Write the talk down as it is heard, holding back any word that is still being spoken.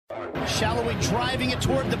Shalloway driving it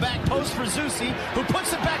toward the back post for Zusi, who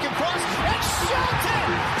puts it back across, and Shelton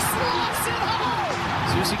slots it home!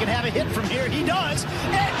 Zusi can have a hit from here, he does,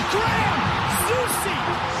 and Graham Zusi,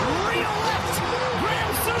 real left,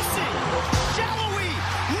 Graham Zusi, Shalloway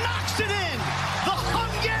knocks it in! The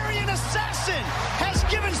Hungarian assassin has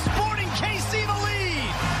given Sporting KC the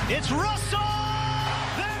lead! It's Russell!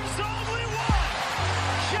 There's only one!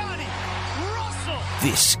 Johnny Russell!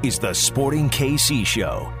 This is the Sporting KC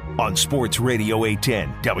Show on Sports Radio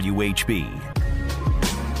 810 WHB.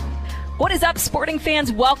 What is up, Sporting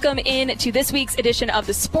fans? Welcome in to this week's edition of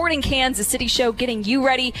the Sporting Kansas City Show, getting you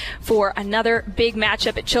ready for another big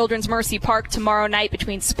matchup at Children's Mercy Park tomorrow night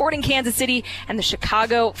between Sporting Kansas City and the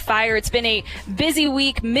Chicago Fire. It's been a busy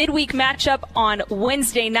week, midweek matchup on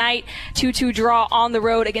Wednesday night, 2-2 draw on the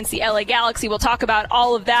road against the LA Galaxy. We'll talk about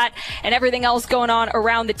all of that and everything else going on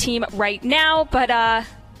around the team right now, but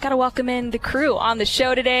got to welcome in the crew on the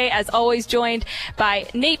show today, as always joined by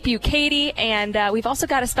Nate Bukaty, and we've also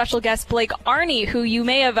got a special guest, Blake Aerni, who you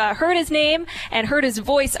may have heard his name and heard his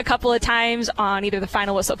voice a couple of times on either the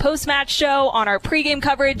Final Whistle post-match show, on our pregame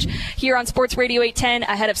coverage here on Sports Radio 810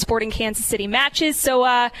 ahead of Sporting Kansas City matches. So,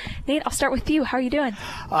 Nate, I'll start with you. How are you doing?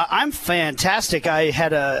 I'm fantastic. I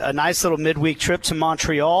had a nice little midweek trip to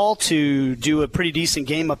Montreal to do a pretty decent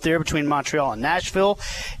game up there between Montreal and Nashville,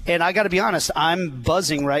 and I got to be honest, I'm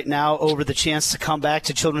buzzing right now over the chance to come back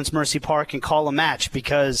to Children's Mercy Park and call a match,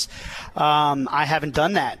 because I haven't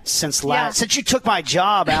done that since you took my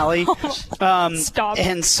job, Aly. Stop.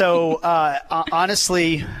 And so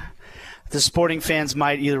honestly, the Sporting fans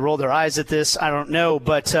might either roll their eyes at this, I don't know,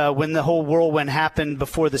 but when the whole whirlwind happened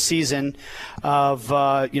before the season of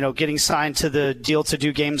getting signed to the deal to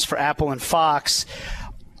do games for Apple and Fox,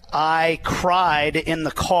 I cried in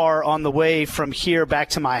the car on the way from here back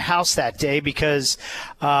to my house that day, because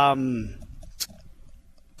part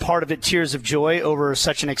of it, tears of joy over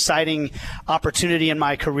such an exciting opportunity in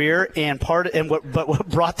my career, what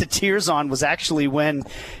brought the tears on was actually when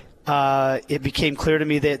it became clear to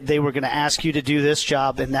me that they were going to ask you to do this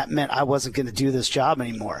job, and that meant I wasn't going to do this job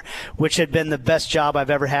anymore, which had been the best job I've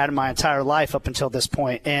ever had in my entire life up until this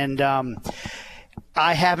point. And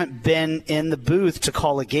I haven't been in the booth to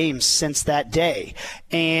call a game since that day.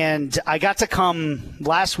 And I got to come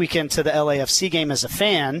last weekend to the LAFC game as a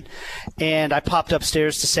fan, and I popped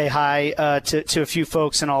upstairs to say hi to a few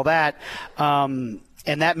folks and all that. And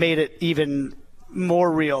that made it even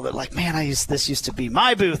more real, that like, man, this used to be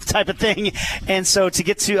my booth type of thing. And so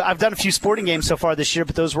I've done a few sporting games so far this year,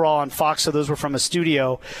 but those were all on Fox, so those were from a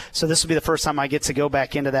studio. So this will be the first time I get to go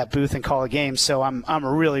back into that booth and call a game. So I'm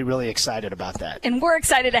really, really excited about that. And we're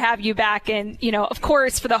excited to have you back. And, of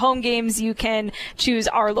course, for the home games, you can choose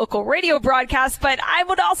our local radio broadcast, but I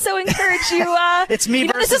would also encourage you. It's me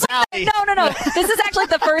versus Aly. No. This is actually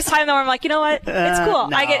the first time that I'm like, you know what? It's cool.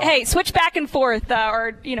 No. Switch back and forth,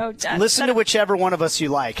 listen to whichever one of us you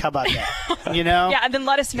like. How about that? Yeah, and then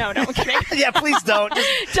let us know. No, I'm kidding. Yeah, please don't.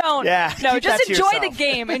 Don't. Yeah, no, just enjoy yourself. the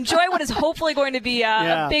game. Enjoy what is hopefully going to be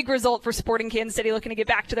a big result for Sporting Kansas City, looking to get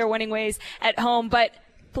back to their winning ways at home. But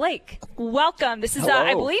Blake, welcome. This is,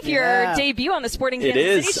 I believe, your debut on the Sporting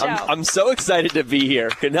Kansas City Show. I'm so excited to be here.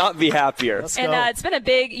 Could not be happier. And it's been a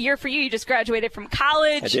big year for you. You just graduated from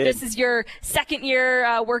college. I did. This is your second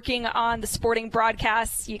year working on the sporting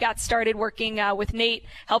broadcasts. You got started working with Nate,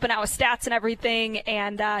 helping out with stats and everything.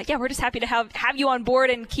 And, we're just happy to have you on board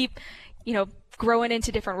and keep, growing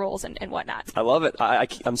into different roles and whatnot. I love it.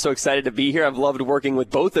 I'm so excited to be here. I've loved working with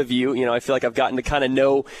both of you. I feel like I've gotten to kind of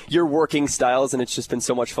know your working styles, and it's just been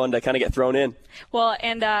so much fun to kind of get thrown in. Well,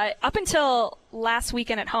 and up until last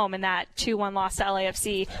weekend at home in that 2-1 loss to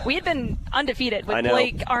LAFC, we had been undefeated with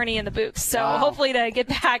Blake Aerni in the booth. So hopefully to get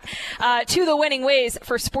back to the winning ways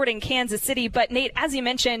for Sporting Kansas City. But Nate, as you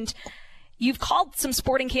mentioned, you've called some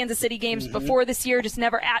Sporting Kansas City games before this year, just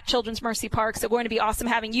never at Children's Mercy Park. So going to be awesome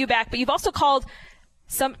having you back. But you've also called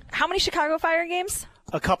how many Chicago Fire games?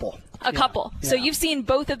 A couple. So you've seen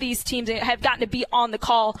both of these teams and have gotten to be on the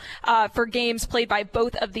call for games played by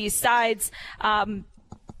both of these sides.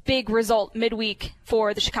 Big result midweek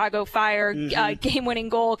for the Chicago Fire. Game-winning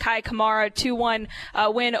goal, Kai Kamara,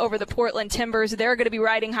 2-1 win over the Portland Timbers. They're going to be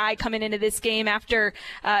riding high coming into this game after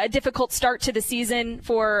a difficult start to the season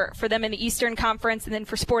for them in the Eastern Conference. And then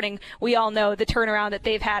for Sporting, we all know the turnaround that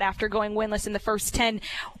they've had after going winless in the first 10.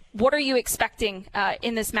 What are you expecting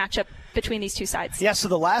in this matchup between these two sides? Yeah, so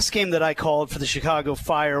the last game that I called for the Chicago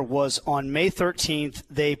Fire was on May 13th.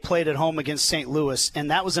 They played at home against St. Louis,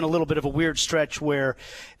 and that was in a little bit of a weird stretch where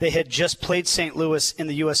they had just played St. Louis in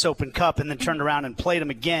the U.S. Open Cup and then turned around and played them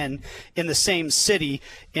again in the same city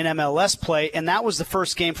in MLS play. And that was the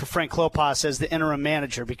first game for Frank Klopas as the interim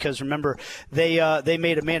manager because, remember, they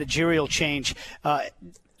made a managerial change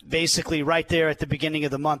basically right there at the beginning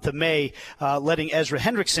of the month of May, letting Ezra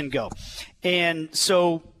Hendrickson go. And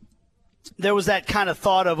so there was that kind of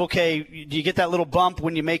thought of, okay, do you get that little bump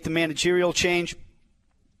when you make the managerial change?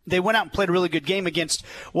 They went out and played a really good game against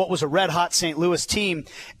what was a red-hot St. Louis team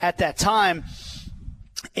at that time.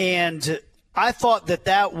 And I thought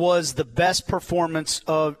that was the best performance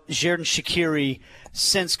of Xherdan Shaqiri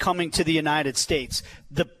since coming to the United States.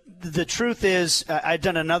 The truth is, I'd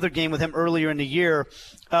done another game with him earlier in the year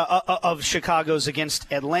of Chicago's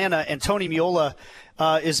against Atlanta, and Tony Miola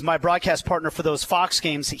is my broadcast partner for those Fox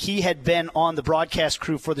games. He had been on the broadcast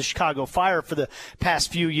crew for the Chicago Fire for the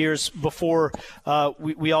past few years before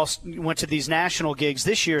we all went to these national gigs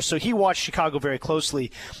this year, so he watched Chicago very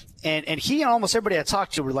closely. And he and almost everybody I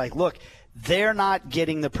talked to were like, look, they're not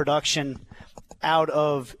getting the production out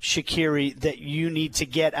of Shaqiri that you need to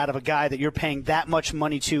get out of a guy that you're paying that much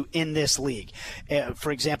money to in this league.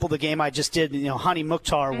 For example, the game I just did, Hani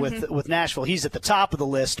Mukhtar with Nashville, he's at the top of the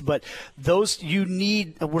list, but those you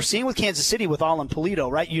need, we're seeing with Kansas City with Alan Pulido,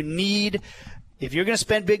 right? You need, if you're going to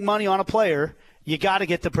spend big money on a player, you got to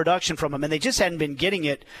get the production from him, and they just hadn't been getting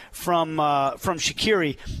it from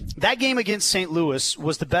Shaqiri. That game against St. Louis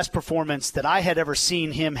was the best performance that I had ever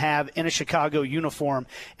seen him have in a Chicago uniform,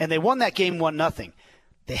 and they won that game 1-0.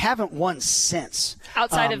 They haven't won since.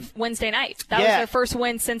 Outside of Wednesday night. That was their first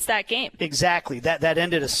win since that game. Exactly. That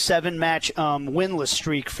ended a 7-match winless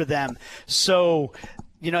streak for them. So,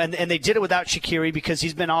 and they did it without Shaqiri because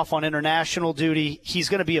he's been off on international duty. He's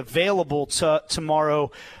going to be available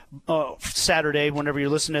tomorrow, Saturday, whenever you're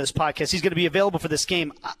listening to this podcast. He's going to be available for this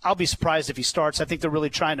game. I'll be surprised if he starts. I think they're really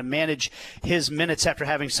trying to manage his minutes after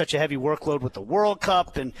having such a heavy workload with the World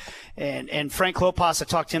Cup. And Frank Klopas, I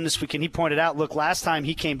talked to him this week, and he pointed out, look, last time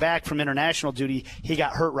he came back from international duty, he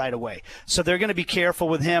got hurt right away. So they're going to be careful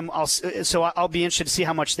with him. I'll be interested to see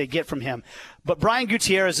how much they get from him. But Brian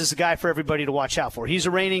Gutierrez is a guy for everybody to watch out for. He's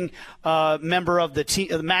a reigning member of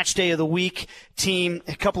the match day of the week team,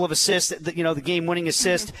 a couple of assists, the game-winning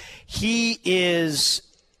assist. He is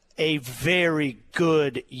a very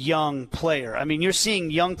good young player. I mean, you're seeing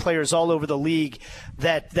young players all over the league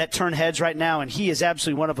that turn heads right now, and he is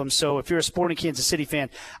absolutely one of them. So if you're a Sporting Kansas City fan,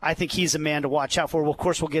 I think he's a man to watch out for. Well, of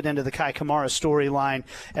course, we'll get into the Kai Kamara storyline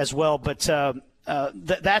as well, but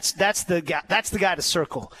that's the guy to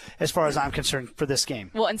circle as far as I'm concerned for this game.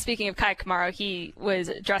 Well, and speaking of Kai Kamara, he was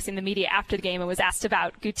addressing the media after the game and was asked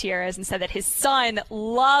about Gutierrez and said that his son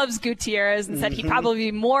loves Gutierrez and said he'd probably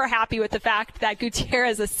be more happy with the fact that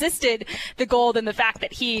Gutierrez assisted the goal than the fact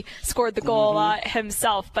that he scored the goal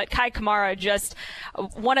himself. But Kai Kamara, just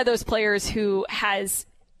one of those players who has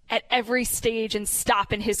at every stage and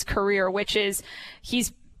stop in his career, which is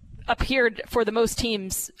he's appeared for the most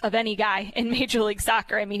teams of any guy in Major League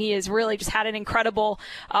Soccer. I mean, he has really just had an incredible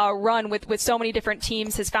run with so many different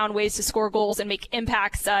teams, has found ways to score goals and make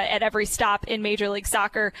impacts at every stop in Major League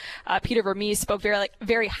Soccer. Peter Vermees spoke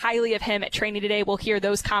very highly of him at training today. We'll hear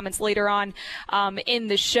those comments later on in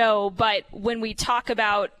the show. But when we talk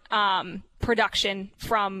about production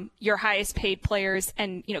from your highest paid players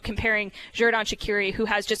and, comparing Xherdan Shaqiri, who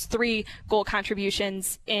has just 3 goal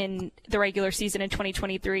contributions in the regular season in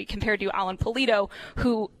 2023, compared to Alan Pulido,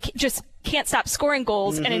 who just can't stop scoring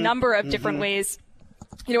goals in a number of different ways.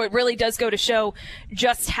 It really does go to show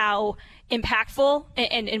just how impactful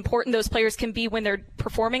and important those players can be when they're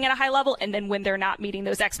performing at a high level and then when they're not meeting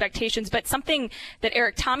those expectations. But something that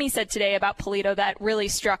Eric Tommy said today about Pulido that really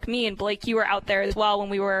struck me, and Blake, you were out there as well when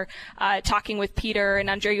we were talking with Peter and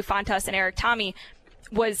Andreu Fantas and Eric Tommy,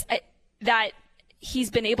 was that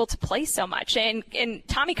he's been able to play so much. And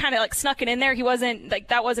Tommy kind of snuck it in there. He wasn't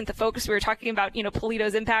that wasn't the focus. We were talking about,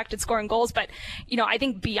 Pulido's impact and scoring goals. But, I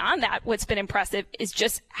think beyond that, what's been impressive is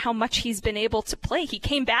just how much he's been able to play. He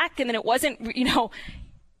came back and then it wasn't,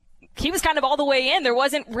 he was kind of all the way in. There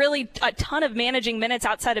wasn't really a ton of managing minutes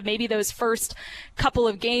outside of maybe those first couple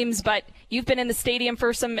of games, but you've been in the stadium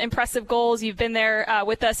for some impressive goals. You've been there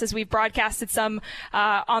with us as we've broadcasted some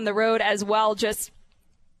on the road as well. Just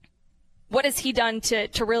what has he done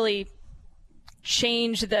to really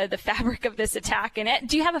change the fabric of this attack? And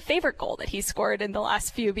do you have a favorite goal that he scored in the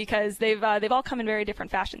last few? Because they've all come in very different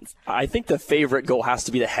fashions. I think the favorite goal has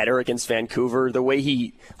to be the header against Vancouver. The way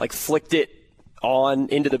he flicked it on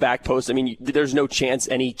into the back post. I mean, there's no chance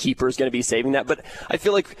any keeper is going to be saving that. But I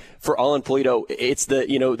feel like for Alan Pulido, it's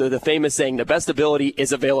the famous saying, the best ability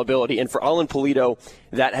is availability. And for Alan Pulido,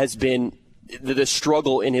 that has been the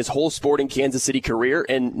struggle in his whole Sporting Kansas City career.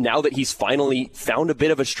 And now that he's finally found a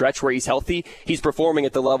bit of a stretch where he's healthy, he's performing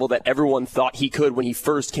at the level that everyone thought he could when he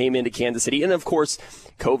first came into Kansas City. And of course,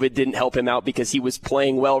 COVID didn't help him out because he was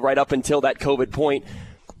playing well right up until that COVID point.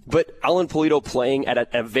 But Alan Pulido playing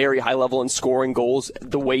at a very high level and scoring goals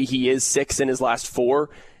the way he is, 6 in his last 4,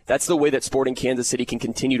 that's the way that Sporting Kansas City can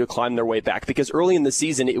continue to climb their way back. Because early in the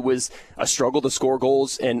season, it was a struggle to score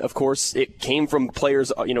goals. And, of course, it came from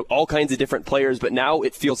players, all kinds of different players. But now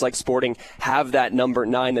it feels like Sporting have that number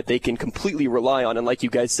 9 that they can completely rely on. And like you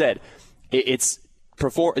guys said,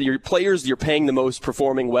 your players you're paying the most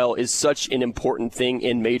performing well is such an important thing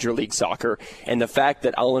in Major League Soccer. And the fact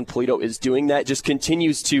that Alan Pulido is doing that just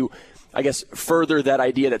continues to, I guess, further that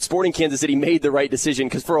idea that Sporting Kansas City made the right decision.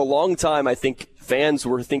 Because for a long time, I think fans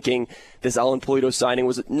were thinking this Alan Pulido signing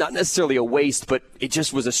was not necessarily a waste, but it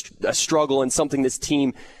just was a struggle and something this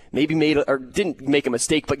team maybe made or didn't make a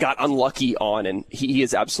mistake, but got unlucky on. And he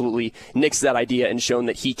has absolutely nixed that idea and shown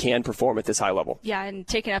that he can perform at this high level. Yeah, and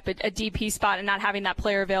taking up a DP spot and not having that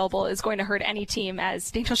player available is going to hurt any team,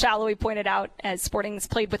 as Daniel Shallowy pointed out, as Sporting's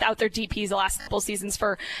played without their DPs the last couple seasons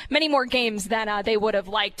for many more games than they would have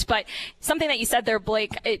liked. But something that you said there,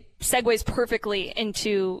 Blake, it segues perfectly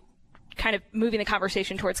into kind of moving the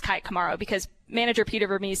conversation towards Kai Kamara, because manager Peter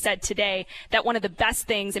Vermees said today that one of the best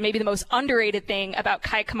things and maybe the most underrated thing about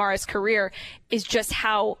Kai Kamara's career is just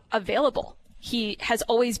how available he has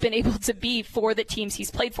always been able to be for the teams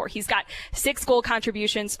he's played for. He's got 6 goal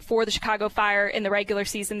contributions for the Chicago Fire in the regular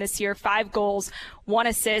season this year, 5 goals, 1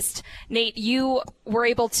 assist. Nate, you were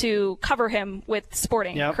able to cover him with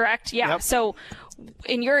Sporting, correct? Yeah. Yep. So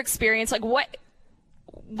in your experience, like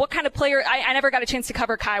what kind of player? I never got a chance to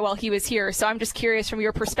cover Kai while he was here, so I'm just curious from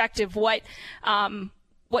your perspective what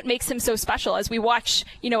makes him so special as we watch,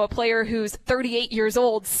 a player who's 38 years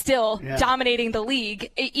old still dominating the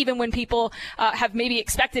league, even when people have maybe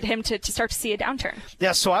expected him to start to see a downturn.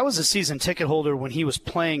 Yeah, so I was a season ticket holder when he was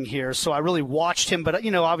playing here, so I really watched him. But,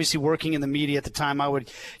 obviously working in the media at the time, I would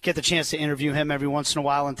get the chance to interview him every once in a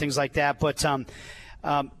while and things like that. But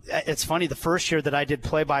it's funny, the first year that I did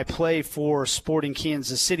play-by-play for Sporting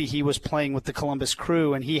Kansas City, he was playing with the Columbus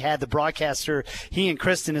Crew, and he had the broadcaster, he and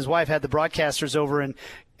Kristen, his wife, had the broadcasters over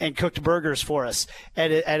and cooked burgers for us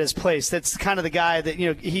at his place. That's kind of the guy that,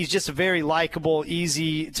 he's just a very likable,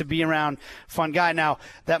 easy to be around, fun guy. Now,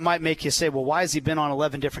 that might make you say, well, why has he been on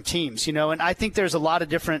 11 different teams? And I think there's a lot of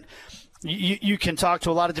different – you can talk to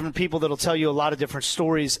a lot of different people that'll tell you a lot of different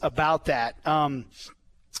stories about that.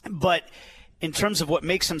 But – in terms of what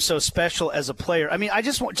makes him so special as a player, I mean, I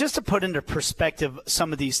just want to put into perspective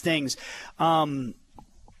some of these things.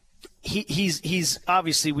 He's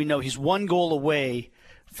obviously, we know he's 1 goal away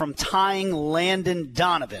from tying Landon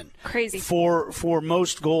Donovan. Crazy. For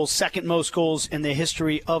most goals, second most goals in the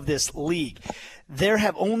history of this league. There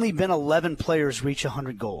have only been 11 players reach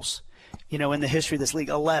 100 goals. In the history of this league,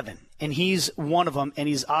 11. And he's one of them, and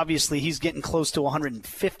he's getting close to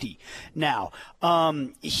 150 now.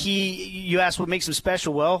 You asked what makes him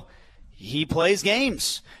special. Well, he plays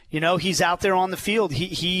games. He's out there on the field.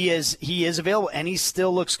 He is available, and he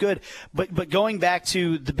still looks good. But going back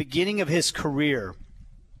to the beginning of his career,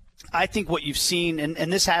 I think what you've seen,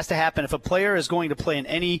 and this has to happen, if a player is going to play in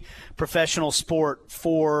any professional sport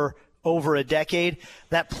for over a decade,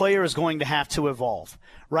 that player is going to have to evolve.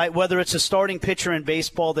 Right, whether it's a starting pitcher in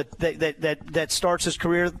baseball that starts his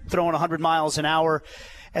career throwing 100 miles an hour,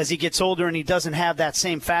 as he gets older and he doesn't have that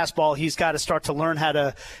same fastball, he's got to start to learn how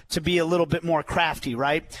to be a little bit more crafty,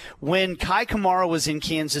 right? When Kai Kamara was in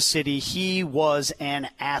Kansas City, he was an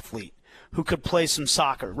athlete who could play some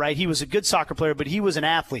soccer, right? He was a good soccer player, but he was an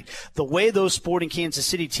athlete. The way those Sporting Kansas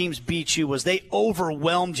City teams beat you was they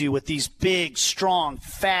overwhelmed you with these big, strong,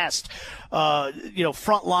 fast,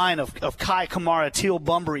 front line of Kai Kamara, Teal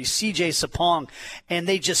Bunbury, CJ Sapong, and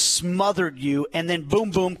they just smothered you, and then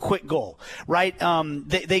boom, boom, quick goal, right?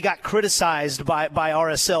 They got criticized by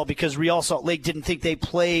RSL because Real Salt Lake didn't think they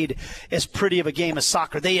played as pretty of a game as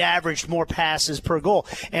soccer. They averaged more passes per goal,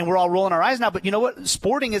 and we're all rolling our eyes now. But you know what?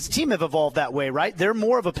 Sporting as a team have evolved that way, right? They're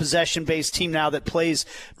more of a possession-based team now that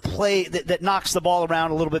that knocks the ball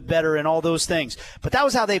around a little bit better and all those things. But that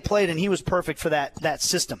was how they played, and he was perfect for that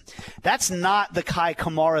system. That's not the Kai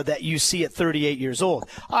Kamara that you see at 38 years old.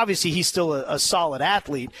 Obviously, he's still a solid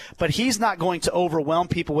athlete, but he's not going to overwhelm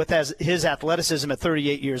people with his athleticism at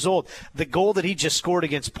 38 years old. The goal that he just scored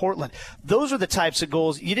against Portland, those are the types of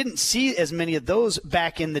goals. You didn't see as many of those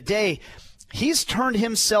back in the day. he's turned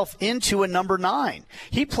himself into a number 9.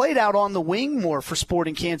 He played out on the wing more for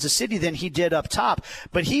Sporting Kansas City than he did up top.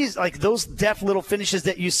 But he's like those deft little finishes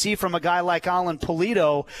that you see from a guy like Alan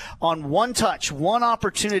Pulido on one touch, one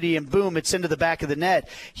opportunity, and boom, it's into the back of the net.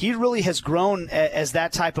 He really has grown as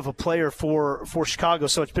that type of a player for Chicago.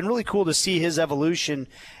 So it's been really cool to see his evolution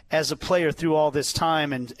as a player through all this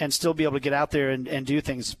time and still be able to get out there and do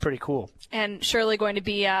things. It's pretty cool. And surely going to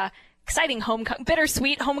be exciting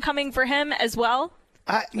bittersweet homecoming for him as well.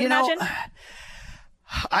 I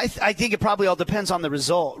think it probably all depends on the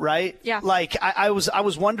result, right? Yeah. Like I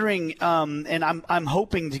was wondering, and I'm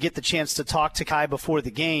hoping to get the chance to talk to Kai before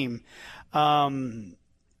the game.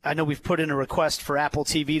 I know we've put in a request for Apple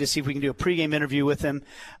TV to see if we can do a pregame interview with him.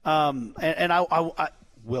 And I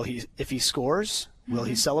will he, if he scores, will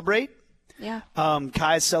he celebrate? Yeah.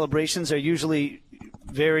 Kai's celebrations are usually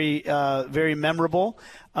very, very memorable.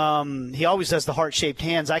 He always does the heart-shaped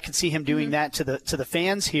hands. I could see him doing that to the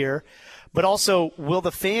fans here. But also, will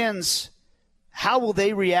the fans, how will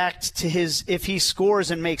they react to if he scores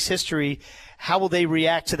and makes history, how will they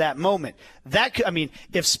react to that moment?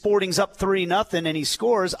 If Sporting's up 3-0 and he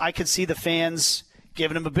scores, I could see the fans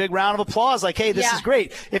giving him a big round of applause, like, hey, this is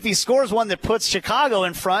great. If he scores one that puts Chicago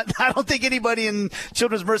in front, I don't think anybody in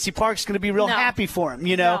Children's Mercy Park is going to be real happy for him,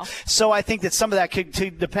 No. So I think that some of that could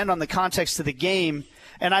depend on the context of the game.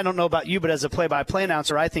 And I don't know about you, but as a play-by-play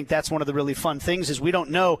announcer, I think that's one of the really fun things is we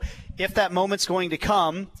don't know if that moment's going to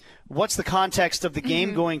come. What's the context of the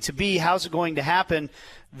game going to be? How's it going to happen?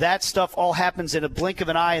 That stuff all happens in a blink of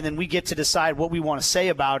an eye, and then we get to decide what we want to say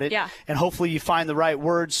about it. Yeah. And hopefully you find the right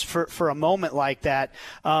words for a moment like that.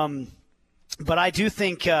 But I do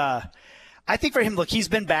think for him, look, he's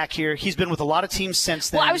been back here. He's been with a lot of teams since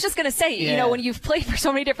then. Well, I was just going to say, when you've played for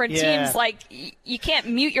so many different teams, like you can't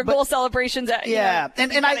mute your goal celebrations. I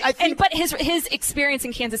think. But his experience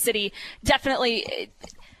in Kansas City definitely,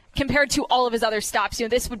 compared to all of his other stops,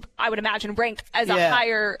 this would, I would imagine, rank as a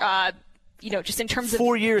higher. Just in terms of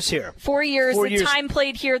 4 years here. 4 years, the time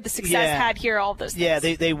played here, the success had here, all of those things.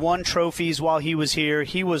 Yeah, they won trophies while he was here.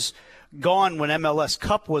 He was gone when MLS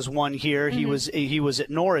Cup was won here. He was at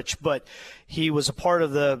Norwich, but he was a part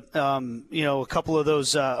of the a couple of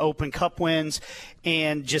those Open Cup wins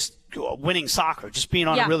and just winning soccer, just being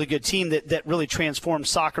on a really good team that really transformed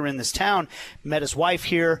soccer in this town. Met his wife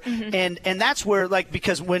here, and that's where,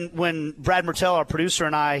 because when Brad Mertel, our producer,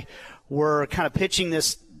 and I were kind of pitching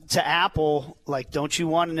this to Apple, don't you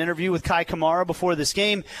want an interview with Kai Kamara before this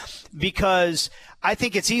game? Because I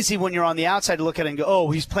think it's easy when you're on the outside to look at it and go,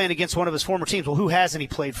 oh, he's playing against one of his former teams. Well, who hasn't he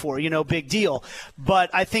played for? Big deal. But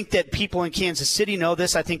I think that people in Kansas City know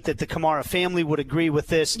this. I think that the Kamara family would agree with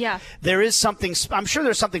this. Yeah. There is something, I'm sure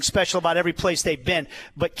there's something special about every place they've been,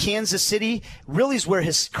 but Kansas City really is where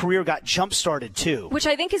his career got jump-started too. Which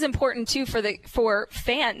I think is important too for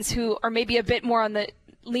fans who are maybe a bit more on the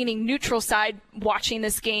leaning neutral side watching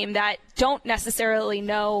this game that don't necessarily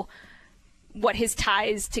know what his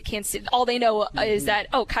ties to Kansas City. All they know is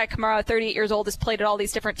that, Kai Kamara, 38 years old, has played at all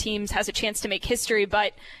these different teams, has a chance to make history.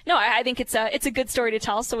 But no, I think it's a good story to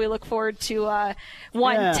tell. So we look forward to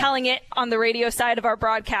telling it on the radio side of our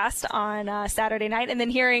broadcast on Saturday night, and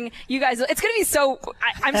then hearing you guys. It's going to be so.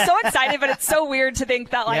 I'm so excited, but it's so weird to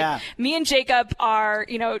think that me and Jacob are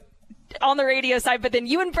on the radio side, but then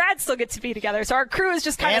you and Brad still get to be together. So our crew is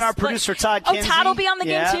just kind of our split. Producer Todd Kinsey. Todd will be on the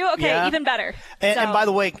game too? Okay, even better. And by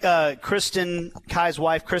the way, Kristen, Kai's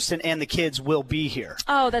wife, Kristen, and the kids will be here.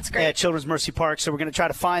 Oh, that's great. At Children's Mercy Park. So we're going to try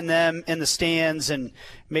to find them in the stands and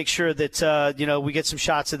make sure that, we get some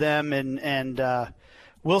shots of them and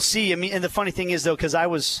we'll see. And the funny thing is, though, because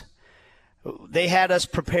they had us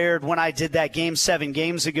prepared when I did that game 7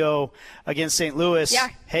 games ago against St. Louis. Yeah.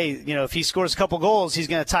 Hey, if he scores a couple goals, he's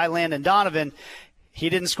going to tie Landon Donovan. He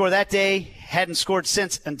didn't score that day, hadn't scored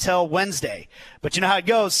since until Wednesday. But you know how it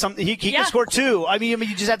goes. He can score 2.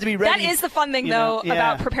 You just have to be ready. That is the fun thing,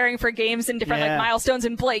 about preparing for games and different milestones.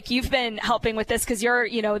 And Blake, you've been helping with this because you're,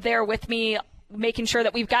 there with me, making sure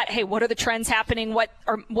that we've got, hey, what are the trends happening? What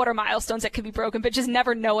are milestones that could be broken? But just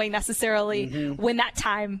never knowing necessarily when that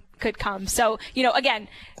time could come. So, again,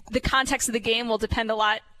 the context of the game will depend a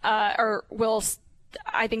lot, or will,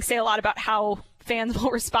 I think, say a lot about how fans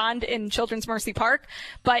will respond in Children's Mercy Park.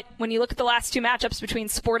 But when you look at the last 2 matchups between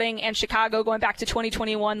Sporting and Chicago going back to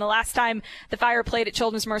 2021, the last time the Fire played at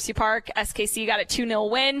Children's Mercy Park, SKC got a 2-0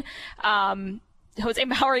 win. Jose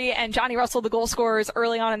Maury and Johnny Russell, the goal scorers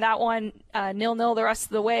early on in that one, 0-0 the rest of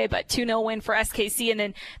the way, but 2-0 win for SKC. And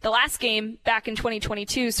then the last game back in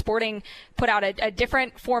 2022, Sporting put out a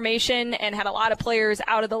different formation and had a lot of players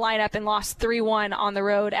out of the lineup and lost 3-1 on the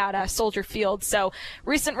road at Soldier Field. So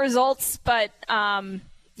recent results, but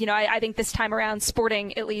I think this time around,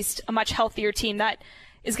 Sporting, at least a much healthier team that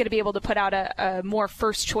is going to be able to put out a more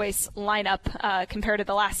first-choice lineup compared to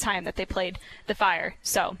the last time that they played the Fire.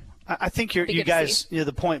 So I think you guys,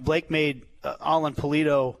 the point Blake made, Alan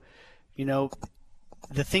Pulido,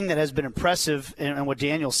 the thing that has been impressive, and what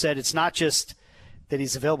Daniel said, it's not just that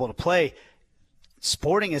he's available to play.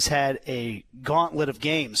 Sporting has had a gauntlet of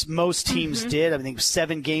games. Most teams did. I think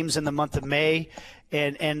 7 games in the month of May.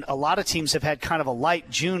 And a lot of teams have had kind of a light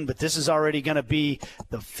June, but this is already going to be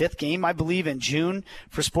the 5th game, I believe, in June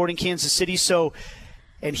for Sporting Kansas City. So,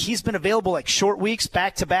 and he's been available like short weeks,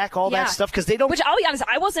 back-to-back, all that stuff, because they don't – which, I'll be honest,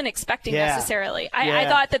 I wasn't expecting necessarily. I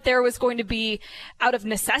thought that there was going to be, out of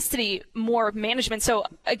necessity, more management. So,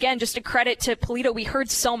 again, just a credit to Pulido. We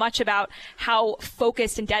heard so much about how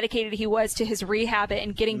focused and dedicated he was to his rehab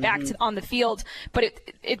and getting back on the field. But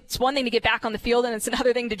it's one thing to get back on the field, and it's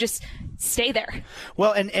another thing to just stay there.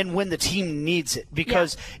 Well, and when the team needs it.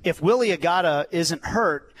 Because if Willie Agata isn't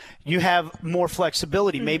hurt, you have more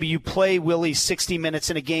flexibility. Maybe you play Willie 60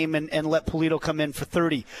 minutes in a game and let Pulido come in for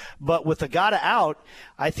 30. But with Agata out,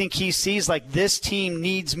 I think he sees like this team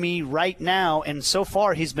needs me right now, and so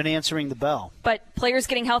far he's been answering the bell. But players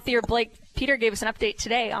getting healthier. Blake, Peter gave us an update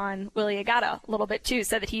today on Willie Agata a little bit too,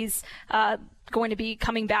 said that he's going to be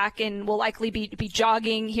coming back and will likely be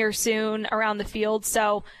jogging here soon around the field.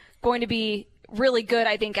 So going to be really good,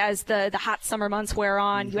 I think, as the hot summer months wear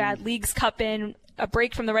on. You add Leagues Cup in, a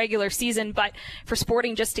break from the regular season, but for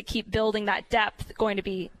Sporting just to keep building that depth, going to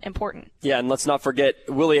be important. Yeah, and let's not forget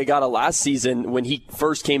Willie Agata last season when he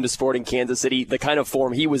first came to Sporting Kansas City, the kind of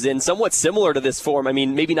form he was in, somewhat similar to this form. I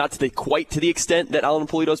mean, maybe not quite to the extent that Alan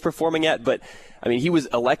Pulido is performing at, but I mean, he was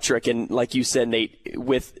electric. And like you said, Nate,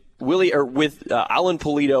 with Alan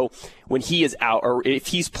Pulido, when he is out, or if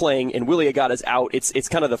he's playing and Willie Agata's out, it's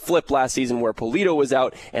kind of the flip last season where Pulido was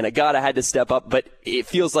out and Agata had to step up. But it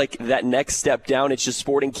feels like that next step down, it's just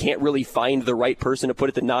Sporting can't really find the right person to put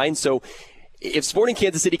at the 9. So if Sporting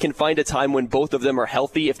Kansas City can find a time when both of them are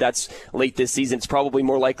healthy, if that's late this season, it's probably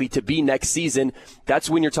more likely to be next season.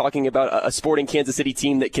 That's when you're talking about a Sporting Kansas City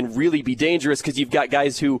team that can really be dangerous, because you've got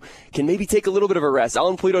guys who can maybe take a little bit of a rest.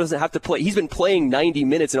 Alan Pulido doesn't have to play. He's been playing 90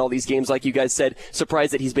 minutes in all these games, like you guys said.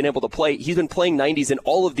 Surprised that he's been able to play. He's been playing 90s in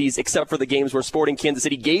all of these, except for the games where Sporting Kansas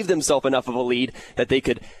City gave themselves enough of a lead that they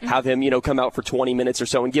could have him, come out for 20 minutes or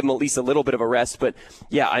so and give him at least a little bit of a rest. But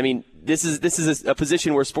yeah, I mean, this is a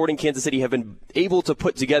position where Sporting Kansas City have been able to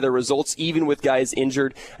put together results even with guys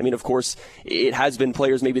injured. I mean, of course, it has been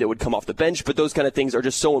players maybe that would come off the bench, but those kind of things are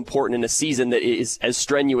just so important in a season that is as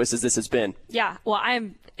strenuous as this has been. Yeah, well,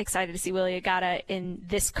 I'm excited to see Willie Agata in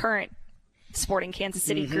this current Sporting Kansas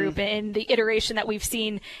City group and the iteration that we've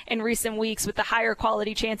seen in recent weeks with the higher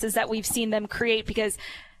quality chances that we've seen them create, because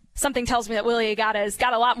something tells me that Willie Agata has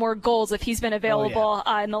got a lot more goals if he's been available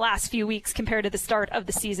in the last few weeks compared to the start of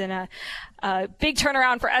the season. Big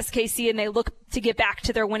turnaround for SKC, and they look to get back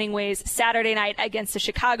to their winning ways Saturday night against the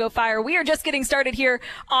Chicago Fire. We are just getting started here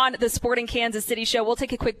on the Sporting Kansas City show. We'll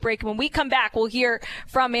take a quick break. When we come back, we'll hear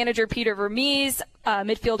from manager Peter Vermees,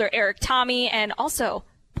 midfielder Eric Tommy, and also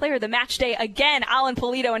player of the match day again, Alan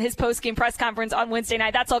Pulido, in his post-game press conference on Wednesday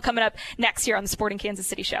night. That's all coming up next here on the Sporting Kansas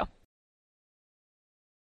City show.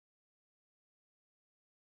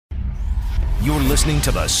 You're listening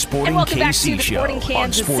to the Sporting and welcome back to KC the Show Sporting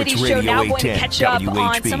Kansas on Sports City Show. Radio Now going to 810 catch you up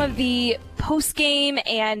on WHB. some of the post-game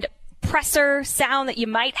and presser sound that you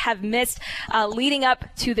might have missed leading up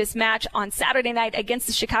to this match on Saturday night against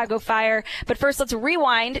the Chicago Fire. But first, let's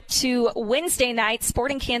rewind to Wednesday night.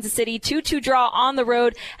 Sporting Kansas City 2-2 draw on the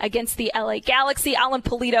road against the LA Galaxy. Alan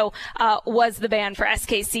Pulido was the man for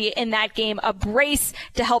SKC in that game. A brace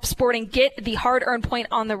to help Sporting get the hard-earned point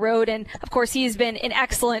on the road. And, of course, he has been in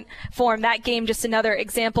excellent form. That game, just another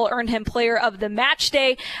example, earned him player of the match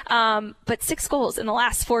day. But 6 goals in the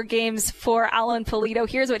last 4 games for Alan Pulido.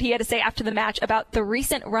 Here's what he had to say after the match about the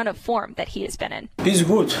recent run of form that he has been in. It's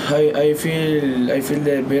good. I feel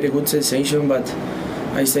the very good sensation, but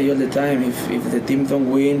I say all the time, if the team don't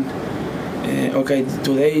win, okay,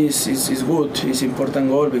 today is good. It's important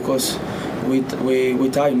goal because we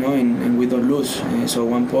tie, no, and we don't lose. So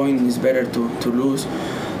 1 point is better to lose.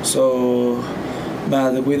 So,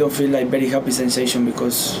 but we don't feel like very happy sensation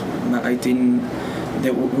because I think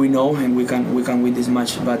that we know and we can win this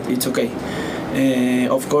match. But it's okay.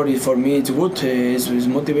 Of course, for me it's good. It's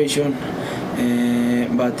motivation.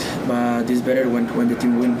 But it's better when the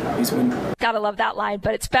team wins. Gotta love that line,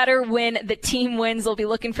 but it's better when the team wins. We'll be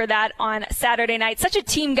looking for that on Saturday night. Such a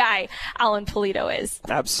team guy, Alan Pulido is.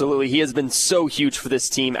 Absolutely. He has been so huge for this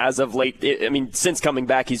team as of late. I mean, since coming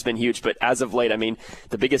back, he's been huge, but as of late, I mean,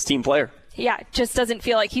 the biggest team player. Yeah, just doesn't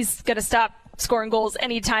feel like he's going to stop scoring goals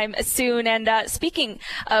anytime soon. And speaking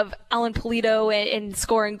of Alan Pulido and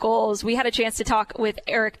scoring goals, we had a chance to talk with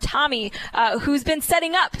Eric Tommy, who's been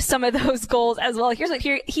setting up some of those goals as well. Here's what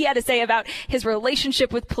he had to say about his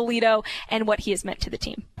relationship with Pulido and what he has meant to the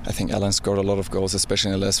team. I think Alan scored a lot of goals,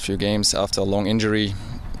 especially in the last few games after a long injury.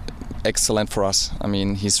 Excellent for us. I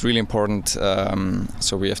mean, he's really important,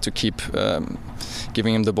 so we have to keep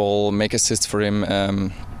giving him the ball, make assists for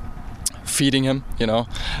him, feeding him,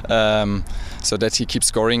 so that he keeps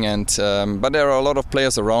scoring. And but there are a lot of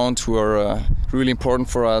players around who are really important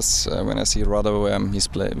for us. When I see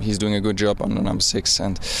Rado, he's doing a good job on the number 6,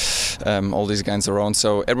 and all these guys around.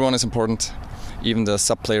 So everyone is important, even the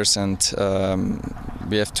sub players, and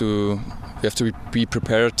we have to be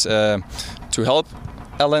prepared to help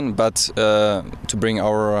Alan, but to bring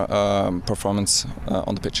our performance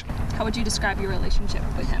on the pitch. How would you describe your relationship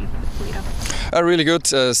with him, with Pulido? Really good.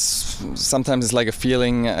 Sometimes it's like a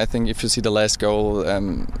feeling. I think if you see the last goal,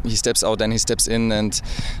 he steps out and he steps in, and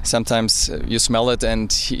sometimes you smell it,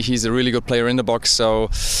 and he's a really good player in the box. So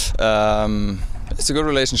it's a good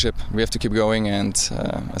relationship. We have to keep going, and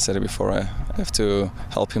I said it before, I have to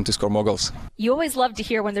help him to score more goals. You always love to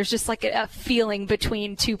hear when there's just like a feeling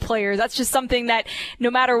between two players. That's just something that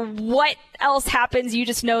no matter what else happens, you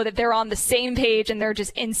just know that they're on the same page and they're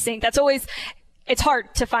just in sync. It's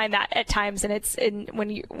hard to find that at times, and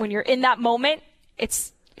when you're in that moment,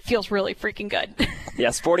 it feels really freaking good. Yeah,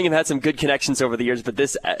 Sporting have had some good connections over the years, but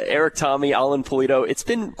this Eric Tommy, Alan Pulido, it's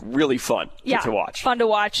been really fun to watch. Fun to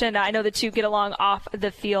watch, and I know the two get along off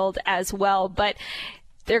the field as well, but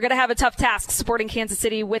they're going to have a tough task, Sporting Kansas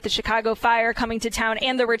City, with the Chicago Fire coming to town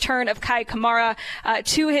and the return of Kei Kamara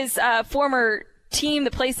to his former team,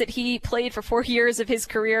 the place that he played for 4 years of his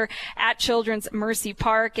career at Children's Mercy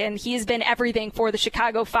Park. And he has been everything for the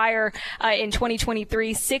Chicago Fire in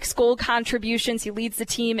 2023. 6 goal contributions. He leads the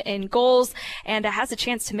team in goals and has a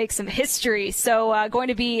chance to make some history. So going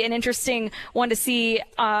to be an interesting one to see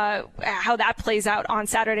how that plays out on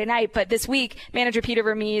Saturday night. But this week, manager Peter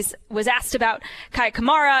Vermees was asked about Kei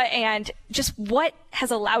Kamara and just what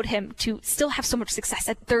has allowed him to still have so much success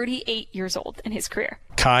at 38 years old in his career.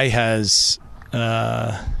 Kei has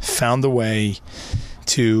found a way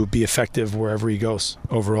to be effective wherever he goes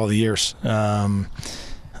over all the years.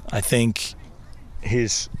 I think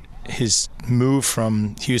his move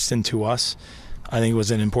from Houston to us, I think,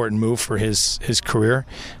 was an important move for his career.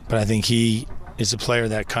 But I think he is a player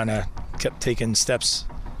that kind of kept taking steps,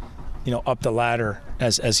 up the ladder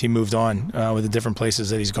as he moved on with the different places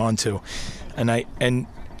that he's gone to. And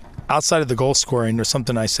outside of the goal scoring, there's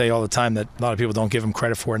something I say all the time that a lot of people don't give him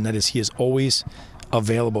credit for, and that is he is always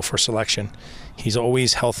available for selection. He's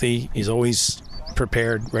always healthy. He's always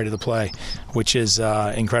prepared, ready to play, which is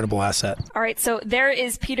an incredible asset. All right, so there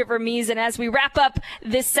is Peter Vermees, and as we wrap up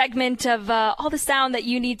this segment of all the sound that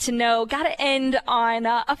you need to know, got to end on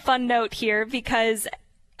a fun note here, because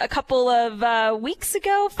a couple of weeks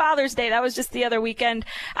ago, Father's Day, that was just the other weekend.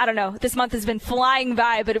 I don't know. This month has been flying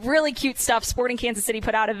by, but really cute stuff. Sporting Kansas City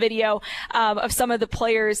put out a video of some of the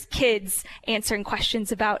players' kids answering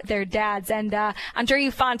questions about their dads. And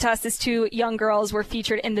Andreu Fantas, his 2 young girls, were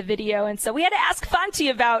featured in the video. And so we had to ask Fanti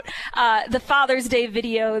about the Father's Day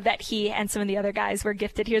video that he and some of the other guys were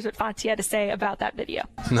gifted. Here's what Fanti had to say about that video.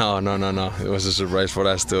 No. It was a surprise for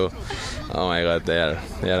us too. Oh my God, they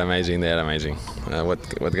are amazing. They are amazing.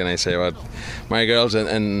 What can I say about my girls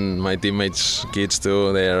and my teammates' kids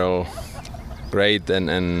too? They are all great,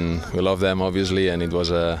 and we love them obviously. And it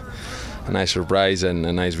was a nice surprise and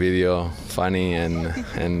a nice video, funny, and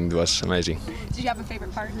it was amazing. Did you have a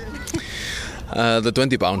favorite part? The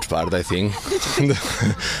 20 pounds part, I think.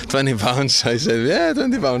 20 pounds, I said, yeah,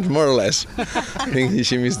 20 pounds, more or less. I think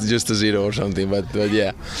she missed just a 0 or something, but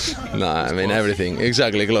yeah. No, I mean, everything.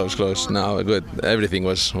 Exactly, close. No, good. Everything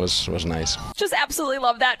was nice. Just absolutely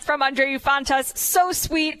love that from Andreu Fantas. So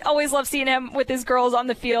sweet. Always love seeing him with his girls on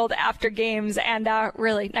the field after games, and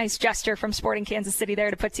really nice gesture from Sporting Kansas City there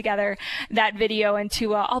to put together that video, and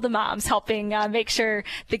to all the moms helping make sure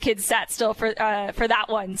the kids sat still for that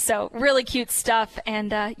one. So really cute stuff.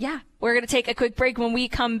 And we're going to take a quick break. When we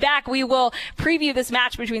come back, we will preview this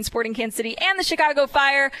match between Sporting Kansas City and the Chicago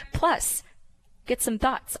Fire, plus get some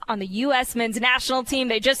thoughts on the U.S. men's national team.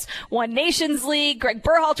 They just won Nations League. Greg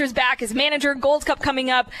Berhalter's back as manager. Gold Cup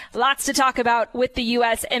coming up. Lots to talk about with the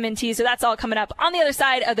USMNT. So that's all coming up on the other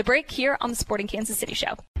side of the break here on the Sporting Kansas City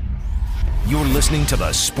Show. You're listening to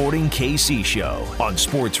the Sporting KC Show on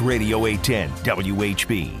Sports Radio 810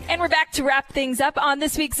 WHB. And we're back to wrap things up on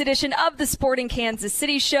this week's edition of the Sporting Kansas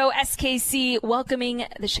City Show. SKC welcoming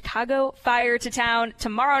the Chicago Fire to town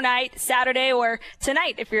tomorrow night, Saturday, or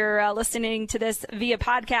tonight if you're listening to this via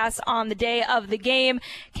podcast on the day of the game.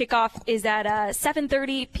 Kickoff is at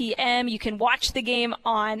 7:30 p.m. You can watch the game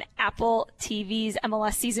on Apple TV's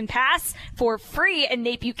MLS Season Pass for free, and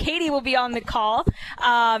Nate Bukaty will be on the call.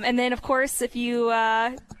 And then, of course, if you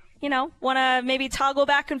want to maybe toggle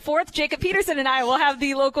back and forth, Jacob Peterson and I will have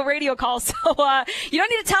the local radio call. So you don't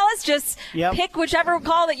need to tell us. Just pick whichever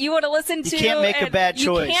call that you want to listen to. You can't make a bad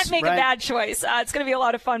choice. You can't make a bad choice. It's going to be a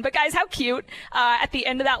lot of fun. But, guys, how cute at the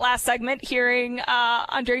end of that last segment hearing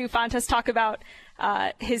Andreu Fontes talk about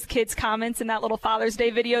his kids' comments in that little Father's Day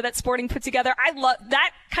video that Sporting put together. I love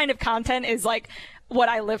that kind of content. Is like what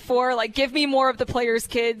I live for. Like, give me more of the players'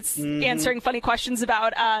 kids answering funny questions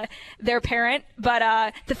about their parent.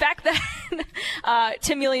 But the fact that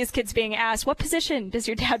Tim Melia's kids being asked, what position does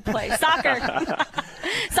your dad play? Soccer.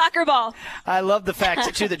 Soccer ball. I love the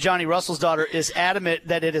fact, too, that Johnny Russell's daughter is adamant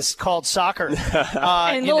that it is called soccer.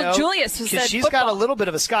 And little Julius said she's football. got a little bit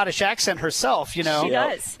of a Scottish accent herself, She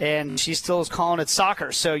does. And she still is calling it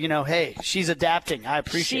soccer. So, hey, she's adapting. I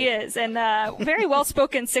appreciate it. She is. And very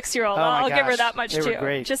well-spoken 6-year-old. I'll give her that much, too.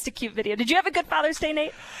 Great. Just a cute video. Did you have a good Father's Day,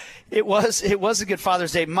 Nate? It was a good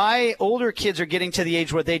Father's Day. My older kids are getting to the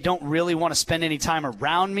age where they don't really want to spend any time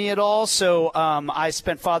around me at all. So I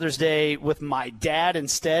spent Father's Day with my dad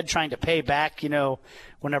instead, trying to pay back,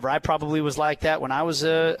 whenever I probably was like that when I was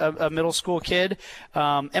a middle school kid.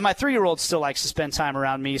 And my 3-year-old still likes to spend time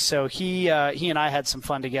around me. So he and I had some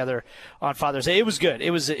fun together on Father's Day. It was good.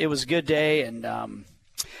 It was a good day. And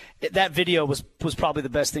that video was probably the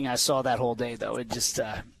best thing I saw that whole day, though. It just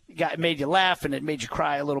it made you laugh and it made you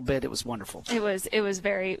cry a little bit. It was wonderful. It was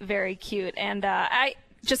very, very cute. And I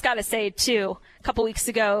just got to say, too, a couple weeks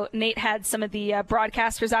ago, Nate had some of the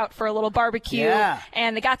broadcasters out for a little barbecue. Yeah.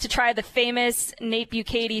 And they got to try the famous Nate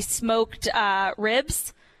Bukaty smoked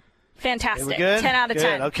ribs. Fantastic. They were good? 10 out of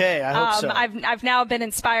 10. Okay, I hope so. I've now been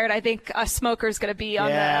inspired. I think a smoker is going to be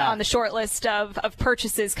on the short list of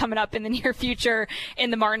purchases coming up in the near future in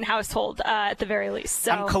the Martin household at the very least.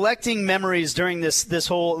 So I'm collecting memories during this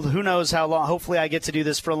whole, who knows how long. Hopefully I get to do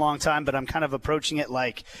this for a long time, but I'm kind of approaching it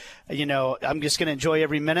like, I'm just going to enjoy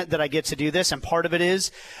every minute that I get to do this. And part of it is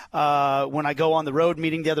when I go on the road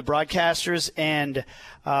meeting the other broadcasters. And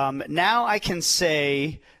now I can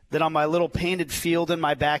say that on my little painted field in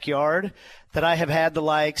my backyard that I have had the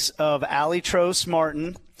likes of Aly Trost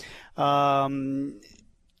Martin,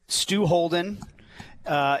 Stu Holden,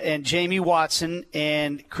 and Jamie Watson,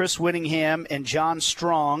 and Chris Whittingham, and John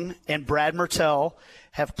Strong, and Brad Mertell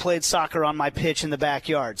have played soccer on my pitch in the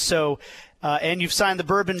backyard. So, and you've signed the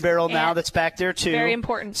bourbon barrel now that's back there too. Very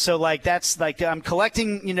important. So I'm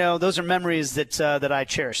collecting, those are memories that I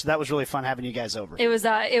cherish. So that was really fun having you guys over. It was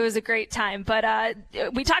a great time. But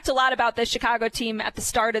we talked a lot about the Chicago team at the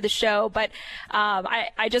start of the show, but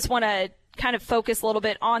I just want to kind of focus a little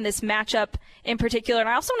bit on this matchup in particular. And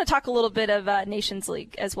I also want to talk a little bit of Nations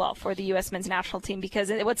League as well for the U.S. men's national team,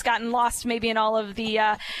 because what's gotten lost maybe in all of the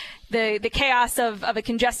chaos of a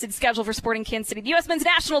congested schedule for Sporting Kansas City, the U.S. men's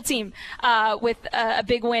national team with a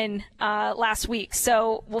big win last week.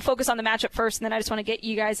 So we'll focus on the matchup first, and then I just want to get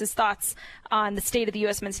you guys' thoughts on the state of the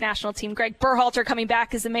U.S. men's national team. Greg Berhalter coming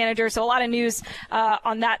back as the manager, so a lot of news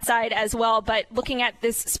on that side as well. But looking at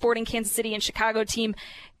this Sporting Kansas City and Chicago team,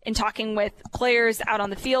 in talking with players out on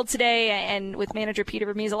the field today and with manager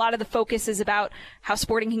Peter Vermees, a lot of the focus is about how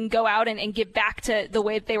Sporting can go out and get back to the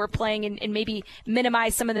way that they were playing and maybe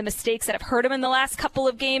minimize some of the mistakes that have hurt them in the last couple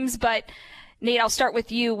of games. But Nate, I'll start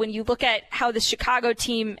with you. When you look at how the Chicago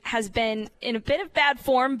team has been in a bit of bad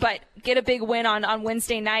form, but get a big win on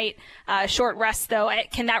Wednesday night, short rest though,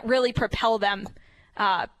 can that really propel them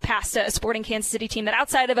past a Sporting Kansas City team that,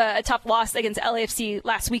 outside of a tough loss against LAFC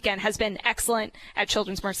last weekend, has been excellent at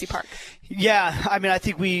Children's Mercy Park? Yeah, I mean, I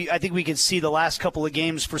think we can see the last couple of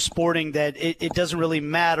games for Sporting that it doesn't really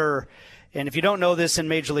matter. And if you don't know this in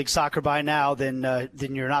Major League Soccer by now, then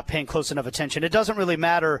you're not paying close enough attention. It doesn't really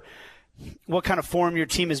matter what kind of form your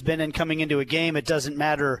team has been in coming into a game. It doesn't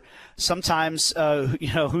matter sometimes,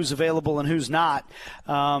 who's available and who's not.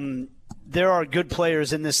 There are good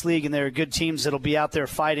players in this league, and there are good teams that'll be out there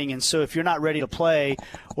fighting. And so if you're not ready to play,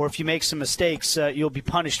 or if you make some mistakes, you'll be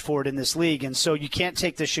punished for it in this league. And so you can't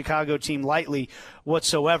take the Chicago team lightly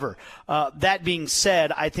whatsoever. That being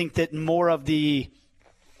said, I think that more of the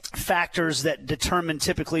factors that determine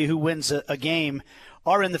typically who wins a game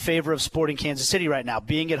are in the favor of Sporting Kansas City right now.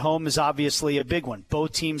 Being at home is obviously a big one.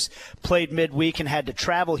 Both teams played midweek and had to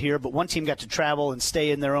travel here, but one team got to travel and stay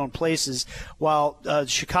in their own places, while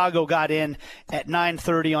Chicago got in at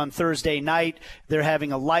 9:30 on Thursday night. They're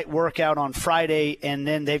having a light workout on Friday, and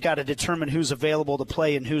then they've got to determine who's available to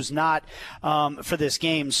play and who's not for this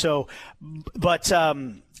game. So, but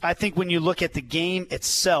I think when you look at the game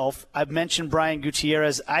itself, I've mentioned Brian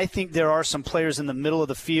Gutierrez. I think there are some players in the middle of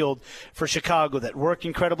the field for Chicago that work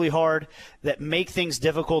incredibly hard, that make things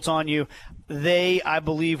difficult on you. They, I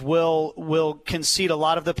believe, will concede a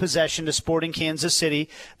lot of the possession to Sporting Kansas City.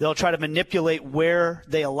 They'll try to manipulate where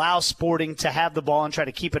they allow Sporting to have the ball and try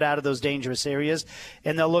to keep it out of those dangerous areas.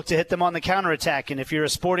 And they'll look to hit them on the counterattack. And if you're a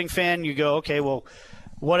Sporting fan, you go, okay, well,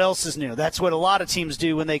 what else is new? That's what a lot of teams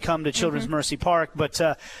do when they come to Children's Mercy Park, but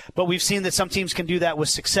we've seen that some teams can do that with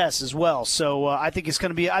success as well. So I think it's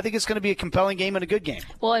going to be a compelling game and a good game.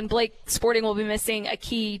 Well, and Blake, Sporting will be missing a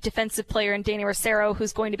key defensive player in Danny Rosero,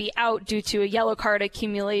 who's going to be out due to a yellow card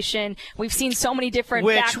accumulation. We've seen so many different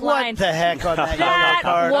back lines. What the heck on that yellow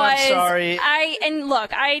card? I'm sorry. I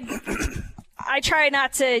try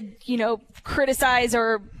not to, criticize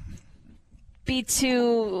or be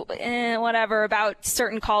too whatever about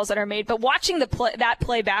certain calls that are made, but watching that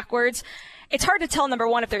play backwards, it's hard to tell, number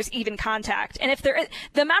one, if there's even contact, and if there is,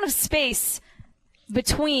 the amount of space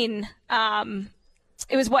between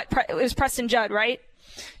it was Preston Judd, right?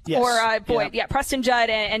 Yes. Or Boyd, yeah, Preston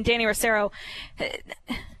Judd and Danny Rosero.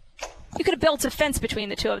 You could have built a fence between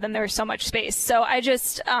the two of them. There was so much space. So I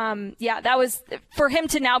just that was for him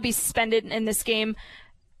to now be suspended in this game.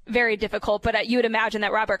 Very difficult, but you would imagine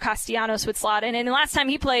that Robert Castellanos would slot in. And last time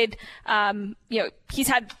he played, he's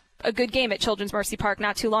had a good game at Children's Mercy Park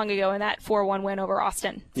not too long ago in that 4-1 win over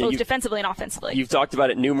Austin, both defensively and offensively. You've talked about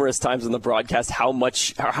it numerous times on the broadcast, how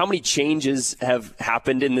many changes have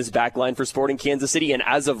happened in this back line for Sporting Kansas City, and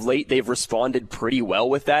as of late, they've responded pretty well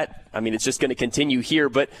with that. I mean, it's just going to continue here,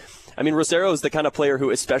 but I mean, Rosero is the kind of player who,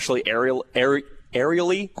 especially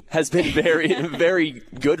aerially, has been very, very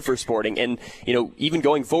good for Sporting. And, even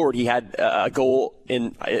going forward, he had a goal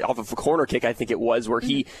off of a corner kick, I think it was, where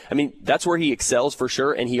that's where he excels for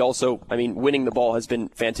sure. And he also, winning the ball has been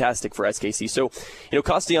fantastic for SKC. So,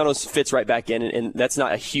 Castellanos fits right back in, and that's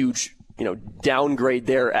not a huge downgrade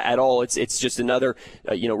there at all. It's just another,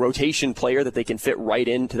 rotation player that they can fit right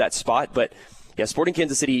into that spot. But yeah, Sporting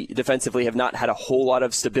Kansas City defensively have not had a whole lot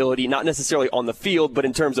of stability, not necessarily on the field, but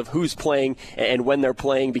in terms of who's playing and when they're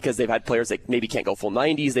playing, because they've had players that maybe can't go full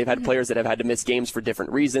 90s. They've had players that have had to miss games for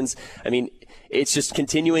different reasons. I mean, it's just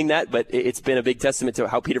continuing that, but it's been a big testament to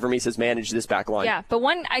how Peter Vermees has managed this back line. Yeah, but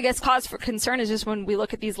one, I guess, cause for concern is just when we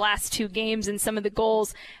look at these last two games and some of the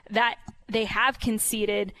goals that they have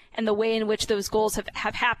conceded and the way in which those goals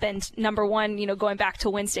have happened. Number one, going back to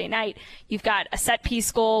Wednesday night, you've got a set piece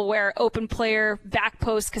goal where open player, back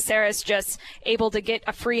post, Caceres just able to get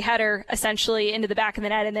a free header essentially into the back of the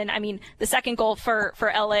net. And then, the second goal for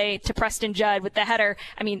LA to Preston Judd with the header,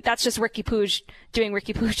 that's just Ricky Puig doing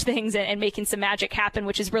Ricky Puig things and making some magic happen,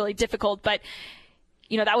 which is really difficult. But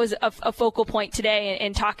that was a focal point today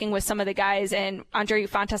in talking with some of the guys, and Andre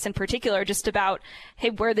Fontes in particular, just about, hey,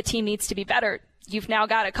 where the team needs to be better. You've now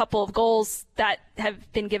got a couple of goals that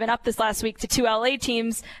have been given up this last week to two LA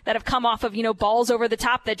teams that have come off of, balls over the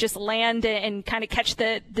top that just land and kind of catch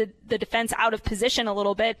the defense out of position a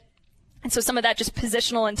little bit. And so some of that just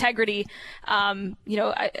positional integrity,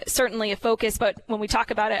 certainly a focus. But when we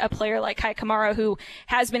talk about a player like Kai Kamara, who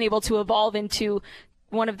has been able to evolve into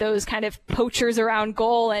one of those kind of poachers around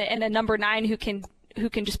goal and a number 9 who can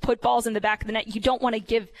just put balls in the back of the net. You don't want to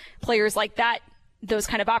give players like that those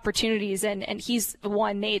kind of opportunities, and he's the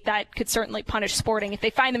one, Nate, that could certainly punish Sporting if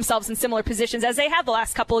they find themselves in similar positions as they have the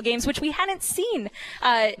last couple of games, which we hadn't seen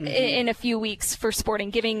in a few weeks for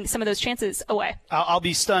Sporting, giving some of those chances away. I'll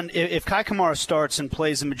be stunned if Kai Kamara starts and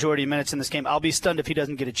plays the majority of minutes in this game. I'll be stunned if he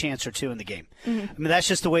doesn't get a chance or two in the game. That's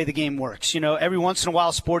just the way the game works. Every once in a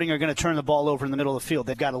while, Sporting are going to turn the ball over in the middle of the field.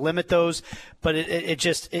 They've got to limit those, but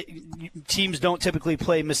teams don't typically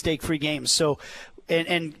play mistake-free games. So,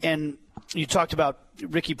 and you talked about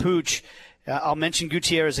Ricky Puig. I'll mention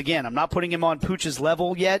Gutierrez again. I'm not putting him on Puig's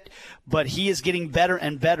level yet, but he is getting better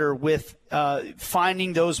and better with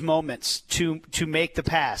finding those moments to make the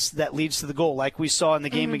pass that leads to the goal, like we saw in the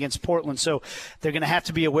game against Portland. So they're going to have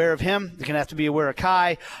to be aware of him. They're going to have to be aware of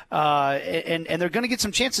Kai, and they're going to get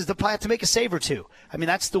some chances. They'll probably have to make a save or two.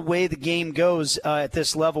 That's the way the game goes at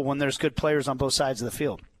this level when there's good players on both sides of the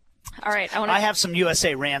field. All right. I have some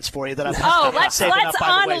USA rants for you that I'm let's saving up,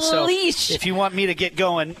 by the way. unleash. So if you want me to get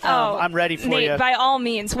going, I'm ready for Nate, you. By all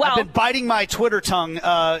means. Well, I've been biting my Twitter tongue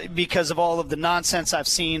because of all of the nonsense I've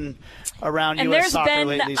seen around U.S. soccer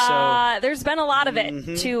lately. So there's been a lot of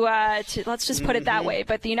it to let's just put it that way.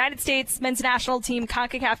 But the United States men's national team,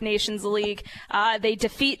 CONCACAF Nations League, they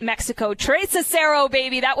defeat Mexico. Tres a Cero,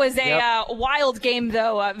 baby. That was a wild game,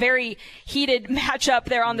 though. A very heated matchup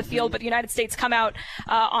there on the field. But the United States come out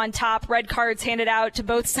on top. Red cards handed out to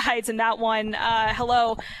both sides in that one.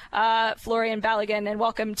 Hello, Florian Balogun, and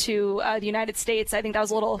welcome to the United States. I think that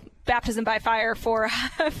was a little baptism by fire for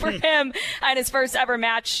him in his first ever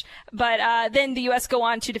match. But then the U.S. go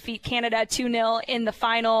on to defeat Canada 2-0 in the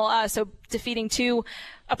final, so defeating two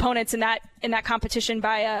opponents in that competition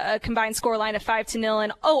by a combined scoreline of 5-0.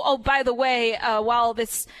 And by the way, while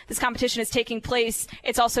this competition is taking place,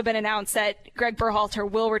 it's also been announced that Greg Berhalter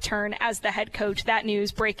will return as the head coach. That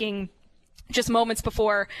news breaking just moments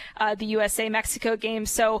before the USA-Mexico game.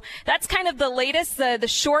 So that's kind of the latest, the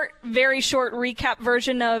short, very short recap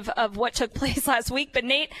version of what took place last week. But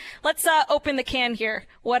Nate, let's open the can here.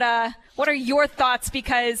 What are your thoughts?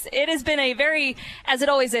 Because it has been a very, as it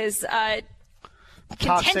always is,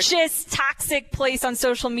 contentious, toxic place on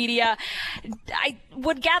social media. I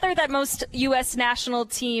would gather that most U.S. national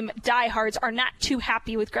team diehards are not too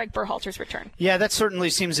happy with Greg Berhalter's return. Yeah, that certainly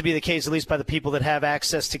seems to be the case, at least by the people that have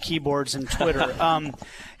access to keyboards and Twitter.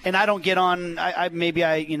 And I don't get on. I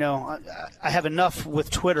have enough with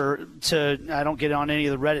Twitter I don't get on any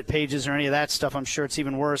of the Reddit pages or any of that stuff. I'm sure it's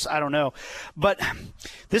even worse. I don't know. But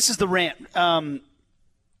this is the rant. I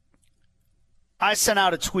sent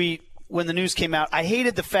out a tweet when the news came out. I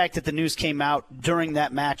hated the fact that the news came out during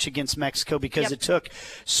that match against Mexico because it took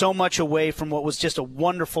so much away from what was just a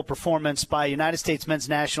wonderful performance by a United States men's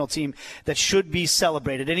national team that should be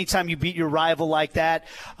celebrated. Anytime you beat your rival like that,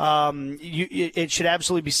 it should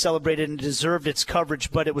absolutely be celebrated and deserved its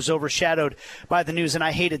coverage, but it was overshadowed by the news, and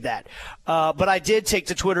I hated that. But I did take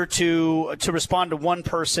to Twitter to respond to one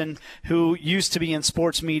person who used to be in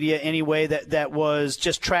sports media anyway that was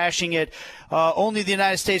just trashing it. Only the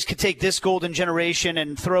United States could take this golden generation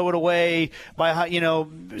and throw it away by,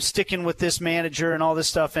 sticking with this manager and all this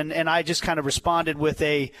stuff. And I just kind of responded with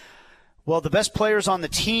the best players on the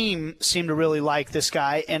team seem to really like this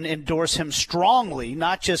guy and endorse him strongly,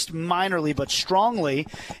 not just minorly, but strongly.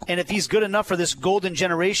 And if he's good enough for this golden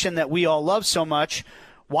generation that we all love so much,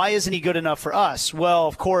 why isn't he good enough for us? Well,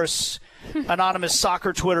 of course, anonymous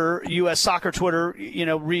soccer Twitter, U.S. soccer Twitter,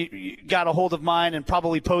 got a hold of mine and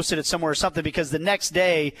probably posted it somewhere or something, because the next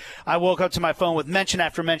day I woke up to my phone with mention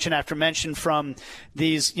after mention after mention from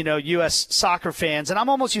these, U.S. soccer fans. And I'm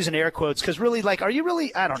almost using air quotes because really, are you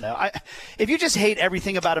really, I don't know. If you just hate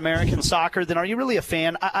everything about American soccer, then are you really a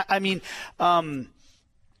fan? And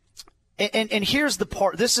here's the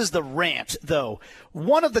part. This is the rant, though.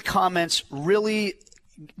 One of the comments really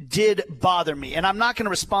did bother me, and I'm not going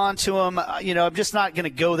to respond to him. I'm just not going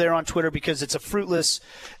to go there on Twitter because it's a fruitless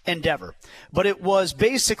endeavor. But it was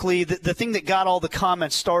basically the thing that got all the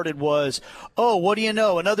comments started was, oh, what do you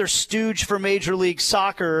know? Another stooge for Major League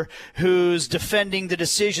Soccer who's defending the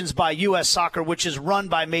decisions by U.S. Soccer, which is run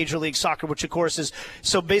by Major League Soccer, which, of course, is –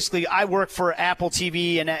 so basically I work for Apple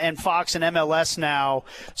TV and Fox and MLS now,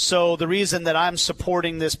 so the reason that I'm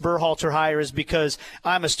supporting this Berhalter hire is because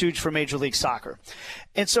I'm a stooge for Major League Soccer.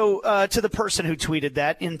 And so to the person who tweeted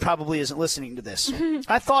that and probably isn't listening to this,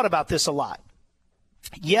 I thought about this a lot.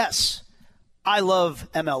 Yes, I love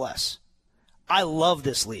MLS. I love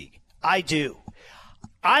this league. I do.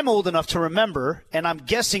 I'm old enough to remember, and I'm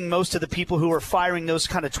guessing most of the people who are firing those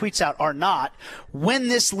kind of tweets out are not, when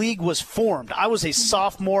this league was formed. I was a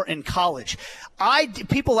sophomore in college.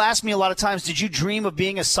 People ask me a lot of times, did you dream of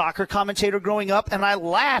being a soccer commentator growing up? And I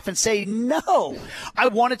laugh and say, no. I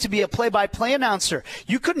wanted to be a play-by-play announcer.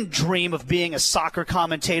 You couldn't dream of being a soccer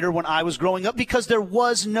commentator when I was growing up because there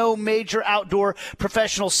was no major outdoor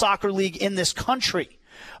professional soccer league in this country.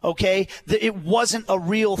 Okay, it wasn't a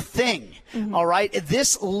real thing. All right,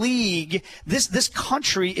 this league, this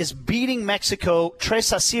country is beating Mexico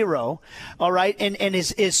 3-0. All right, and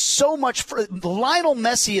is so much. Lionel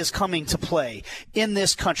Messi is coming to play in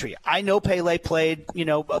this country. I know Pele played,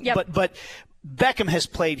 but Beckham has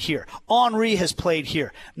played here. Henry has played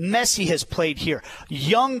here. Messi has played here.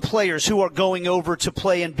 Young players who are going over to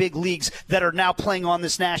play in big leagues that are now playing on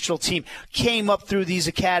this national team came up through these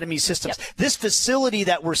academy systems. Yep. This facility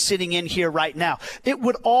that we're sitting in here right now, it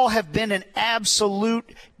would all have been an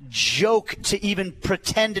absolute joke to even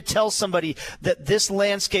pretend to tell somebody that this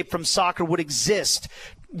landscape from soccer would exist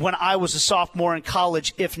when I was a sophomore in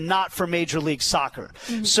college, if not for Major League Soccer.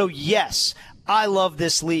 So yes, I love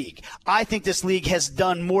this league. I think this league has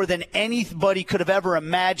done more than anybody could have ever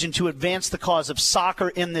imagined to advance the cause of soccer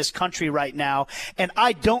in this country right now. And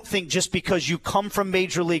I don't think just because you come from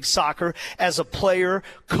Major League Soccer as a player,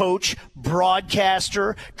 coach,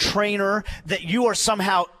 broadcaster, trainer, that you are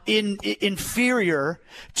somehow inferior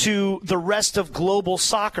to the rest of global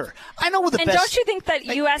soccer. I know we're the best. And don't you think that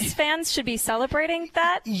U.S. fans should be celebrating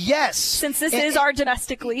that? Yes. Since this is our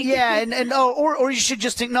domestic league. Yeah, or you should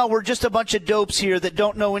just think, no, we're just a bunch of dopes here that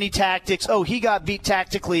don't know any tactics. Oh, he got beat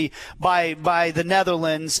tactically by the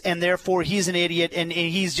Netherlands, and therefore he's an idiot, and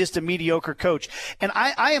he's just a mediocre coach. And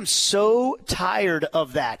I am so tired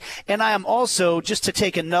of that. And I am also, just to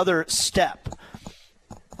take another step,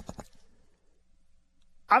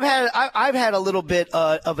 I've had a little bit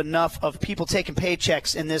of enough of people taking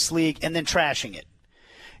paychecks in this league and then trashing it.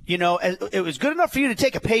 You know, it was good enough for you to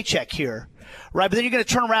take a paycheck here, right? But then you're going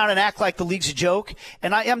to turn around and act like the league's a joke.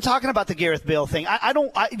 And I'm talking about the Gareth Bale thing.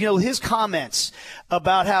 His comments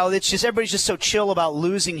about how it's just everybody's just so chill about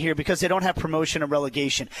losing here because they don't have promotion and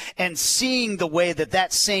relegation. And seeing the way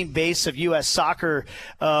that same base of U.S. soccer,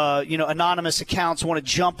 anonymous accounts want to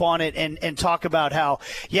jump on it and talk about how,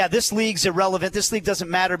 yeah, this league's irrelevant. This league doesn't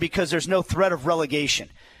matter because there's no threat of relegation.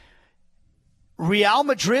 Real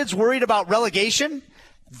Madrid's worried about relegation?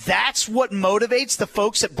 That's what motivates the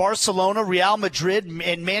folks at Barcelona, Real Madrid,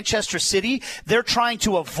 and Manchester City. They're trying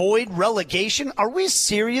to avoid relegation. Are we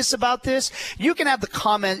serious about this? You can have the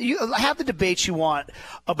comment, you have the debates you want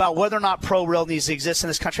about whether or not pro-rel needs to exist in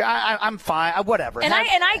this country. I'm fine, whatever. And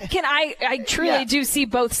I truly do see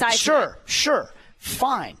both sides. Sure,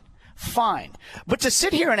 fine. But to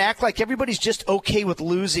sit here and act like everybody's just okay with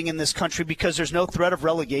losing in this country because there's no threat of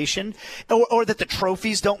relegation or that the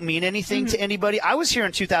trophies don't mean anything to anybody. I was here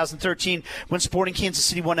in 2013 when Sporting Kansas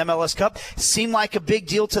City won MLS Cup. Seemed like a big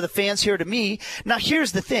deal to the fans here to me. Now,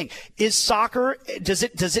 here's the thing. Is soccer, does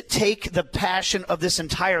it take the passion of this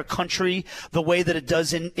entire country the way that it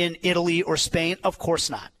does in Italy or Spain? Of course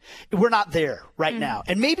not. We're not there right now.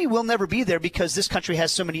 And maybe we'll never be there because this country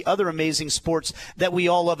has so many other amazing sports that we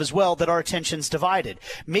all love as well that our attention's divided.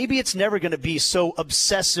 Maybe it's never going to be so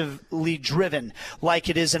obsessively driven like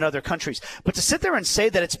it is in other countries. But to sit there and say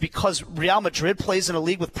that it's because Real Madrid plays in a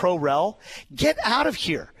league with pro-rel, get out of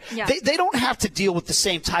here. Yeah. They don't have to deal with the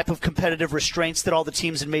same type of competitive restraints that all the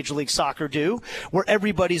teams in Major League Soccer do, where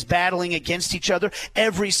everybody's battling against each other.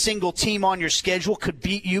 Every single team on your schedule could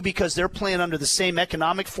beat you because they're playing under the same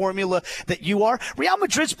economic formula that you are. Real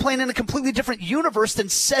Madrid's playing in a completely different universe than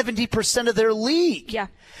 70% of their league. Yeah.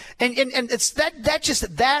 And it's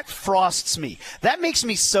that frosts me. That makes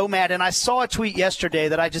me so mad. And I saw a tweet yesterday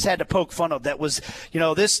that I just had to poke fun of. That was,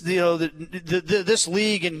 this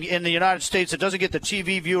league in the United States, it doesn't get the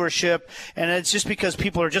TV viewership, and it's just because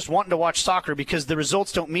people are just wanting to watch soccer because the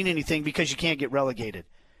results don't mean anything because you can't get relegated.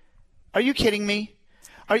 Are you kidding me?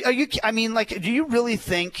 Are you? I mean, do you really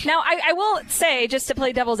think? Now, I will say, just to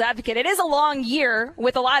play devil's advocate, it is a long year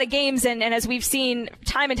with a lot of games, and as we've seen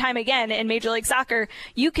time and time again in Major League Soccer,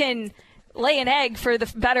 you can lay an egg for the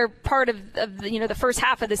better part of the first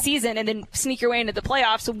half of the season, and then sneak your way into the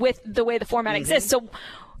playoffs with the way the format exists. So,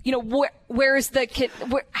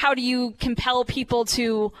 how do you compel people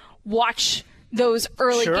to watch those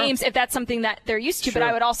early games if that's something that they're used to? But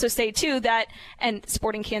I would also say too that, and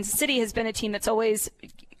Sporting Kansas City has been a team that's always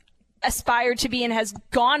aspired to be and has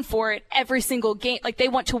gone for it every single game. Like, they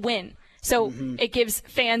want to win. So it gives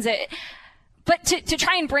fans but to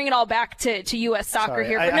try and bring it all back to U.S. soccer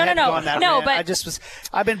here. I've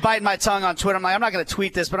been biting my tongue on Twitter. I'm not going to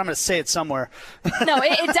tweet this, but I'm going to say it somewhere. No,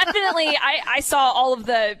 it definitely, I saw all of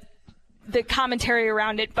the commentary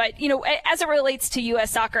around it. But, as it relates to U.S.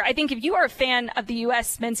 soccer, I think if you are a fan of the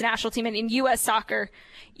U.S. men's national team and in U.S. soccer,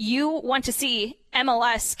 you want to see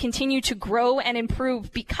MLS continue to grow and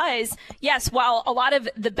improve because, yes, while a lot of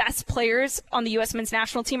the best players on the U.S. men's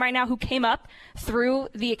national team right now who came up through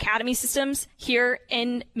the academy systems here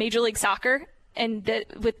in Major League Soccer and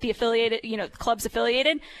with the affiliated, clubs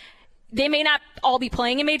affiliated, they may not all be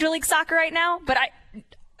playing in Major League Soccer right now, but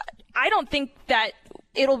I don't think that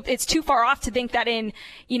it's too far off to think that in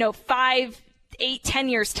 5, 8, 10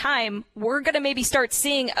 years time, we're going to maybe start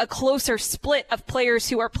seeing a closer split of players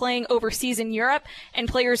who are playing overseas in Europe and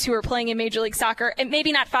players who are playing in Major League Soccer. And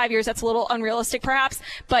maybe not 5 years, that's a little unrealistic perhaps,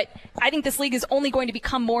 but I think this league is only going to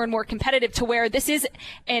become more and more competitive to where this is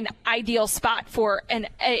an ideal spot for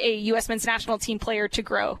a U.S. men's national team player to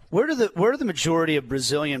grow. Where do the majority of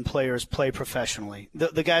Brazilian players play professionally?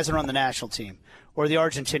 The guys that are on the national team or the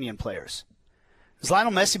Argentinian players? Has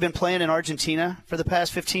Lionel Messi been playing in Argentina for the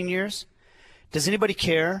past 15 years? Does anybody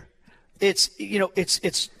care?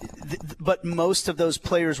 but most of those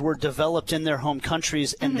players were developed in their home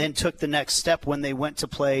countries and then took the next step when they went to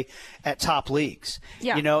play at top leagues.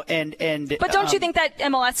 Yeah. But don't you think that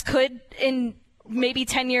MLS could in maybe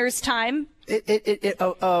 10 years' time?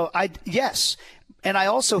 Yes. And I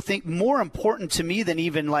also think more important to me than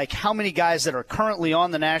even like how many guys that are currently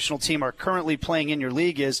on the national team are currently playing in your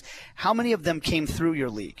league is how many of them came through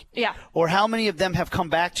your league. Yeah. Or how many of them have come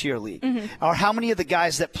back to your league. Or how many of the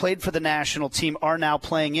guys that played for the national team are now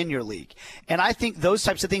playing in your league. And I think those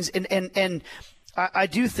types of things, and I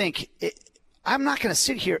do think I'm not going to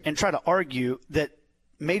sit here and try to argue that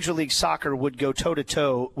Major League Soccer would go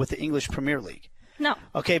toe-to-toe with the English Premier League. No.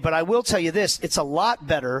 Okay, but I will tell you this. It's a lot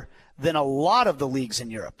better than a lot of the leagues in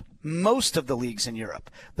Europe. Most of the leagues in Europe.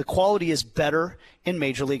 The quality is better in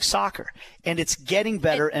Major League Soccer. And it's getting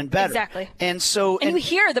better and better. Exactly. And so, and you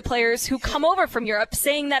hear the players who come over from Europe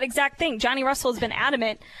saying that exact thing. Johnny Russell has been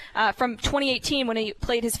adamant from 2018 when he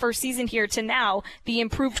played his first season here to now, the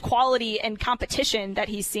improved quality and competition that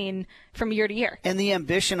he's seen from year to year. And the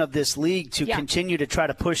ambition of this league to continue to try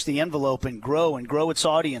to push the envelope and grow its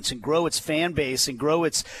audience and grow its fan base and grow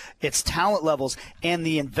its talent levels, and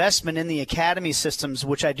the investment in the academy systems,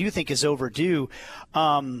 which I do think is overdue.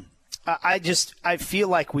 I feel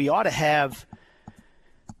like we ought to have,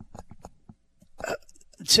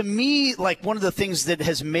 to me, like one of the things that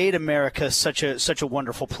has made America such a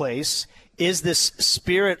wonderful place is this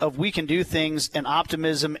spirit of we can do things and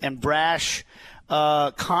optimism and brash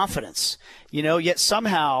confidence, yet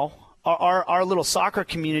somehow our little soccer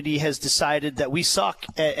community has decided that we suck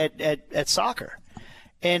at soccer.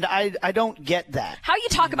 And I don't get that. How you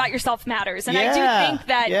talk about yourself matters. And I do think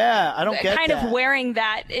that I don't get kind that. of wearing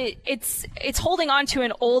that, it's holding on to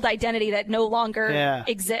an old identity that no longer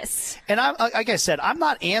exists. And like I said, I'm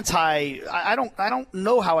not I don't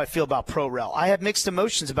know how I feel about pro rel. I have mixed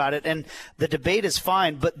emotions about it, and the debate is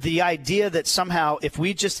fine. But the idea that somehow if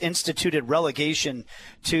we just instituted relegation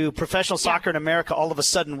to professional soccer in America, all of a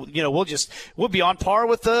sudden, we'll be on par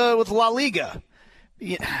with La Liga.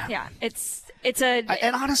 Yeah,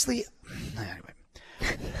 and honestly, anyway,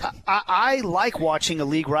 I like watching a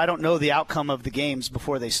league where I don't know the outcome of the games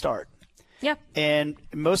before they start. Yeah. And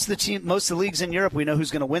most of the leagues in Europe, we know who's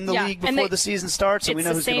going to win the league before the season starts, and we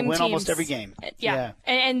know who's going to win almost every game. Yeah.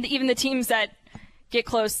 And even the teams that get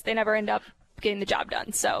close, they never end up getting the job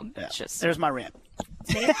done. So it's just there's my rant.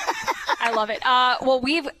 I love it. Well,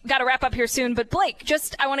 we've got to wrap up here soon, but Blake,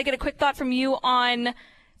 I want to get a quick thought from you on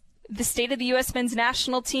the state of the U.S. men's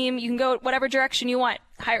national team. You can go whatever direction you want.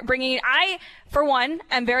 I, for one,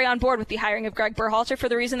 am very on board with the hiring of Greg Berhalter for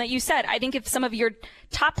the reason that you said. I think if some of your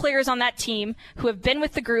top players on that team who have been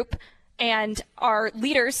with the group and are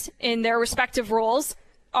leaders in their respective roles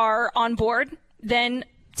are on board, then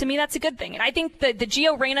to me that's a good thing. And I think the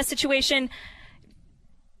Gio Reyna situation,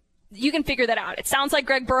 you can figure that out. It sounds like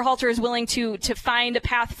Greg Berhalter is willing to find a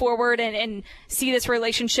path forward and see this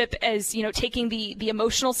relationship as, taking the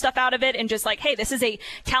emotional stuff out of it and just like, hey, this is a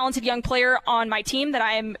talented young player on my team that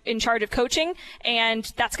I am in charge of coaching, and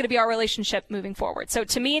that's going to be our relationship moving forward. So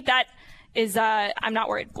to me, that is, I'm not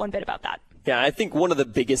worried one bit about that. Yeah, I think one of the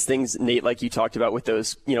biggest things, Nate, like you talked about with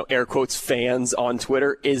those, air quotes fans on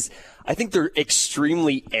Twitter is I think they're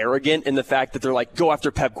extremely arrogant in the fact that they're like, go after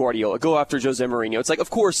Pep Guardiola, go after Jose Mourinho. It's like, of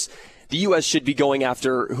course, the U.S. should be going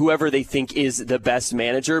after whoever they think is the best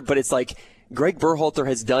manager, but it's like Greg Berhalter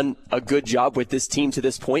has done a good job with this team to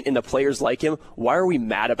this point, and the players like him. Why are we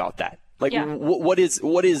mad about that? Like, what is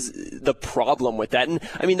the problem with that? And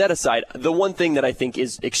I mean, that aside, the one thing that I think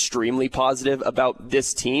is extremely positive about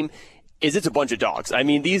this team is it's a bunch of dogs. I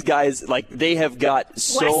mean, these guys, like, they have got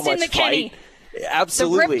so much fight.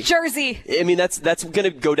 Absolutely. The ripped jersey. I mean, that's going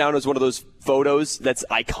to go down as one of those photos that's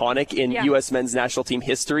iconic in U.S. men's national team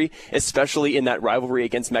history, especially in that rivalry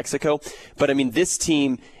against Mexico. But I mean, this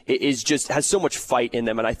team has so much fight in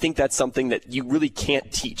them, and I think that's something that you really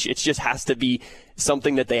can't teach. It just has to be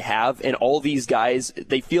something that they have, and all these guys,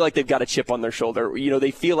 they feel like they've got a chip on their shoulder.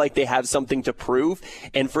 They feel like they have something to prove,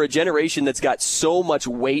 and for a generation that's got so much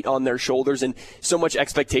weight on their shoulders and so much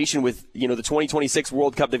expectation with, the 2026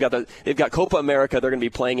 World Cup, they've got Copa America they're going to be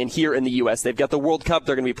playing in here in the U.S. They've got the World Cup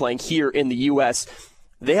they're going to be playing here in the U.S.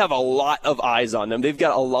 They have a lot of eyes on them. They've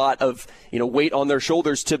got a lot of, weight on their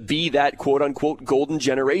shoulders to be that quote unquote golden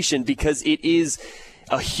generation, because it is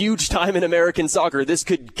a huge time in American soccer. This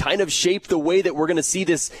could kind of shape the way that we're going to see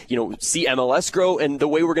this, see MLS grow and the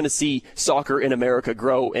way we're going to see soccer in America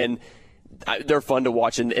grow. And they're fun to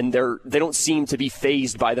watch, and they don't seem to be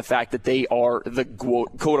fazed by the fact that they are the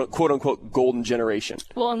quote unquote golden generation.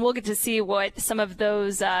 Well, and we'll get to see what some of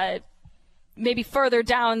those maybe further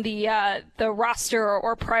down the roster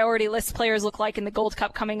or priority list players look like in the Gold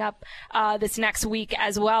Cup coming up this next week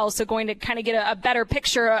as well. So going to kind of get a better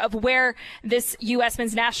picture of where this U.S.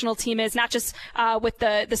 men's national team is, not just with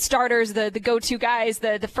the starters, the go-to guys,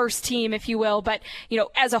 the first team, if you will, but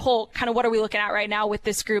as a whole, kind of what are we looking at right now with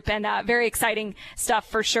this group? And very exciting stuff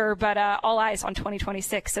for sure. But all eyes on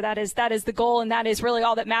 2026. So that is the goal, and that is really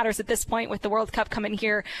all that matters at this point with the World Cup coming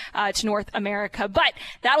here to North America. But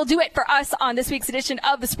that'll do it for us on this week's edition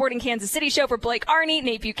of the Sporting Kansas City Show. For Blake Aerni,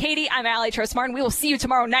 Nate Bukaty, I'm Aly Trost Martin. We will see you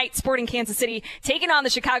tomorrow night, Sporting Kansas City, taking on the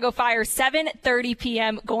Chicago Fire, 7:30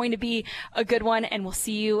 p.m. Going to be a good one, and we'll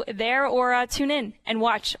see you there, or tune in and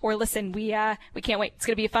watch or listen. We can't wait. It's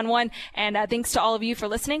going to be a fun one, and thanks to all of you for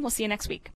listening. We'll see you next week.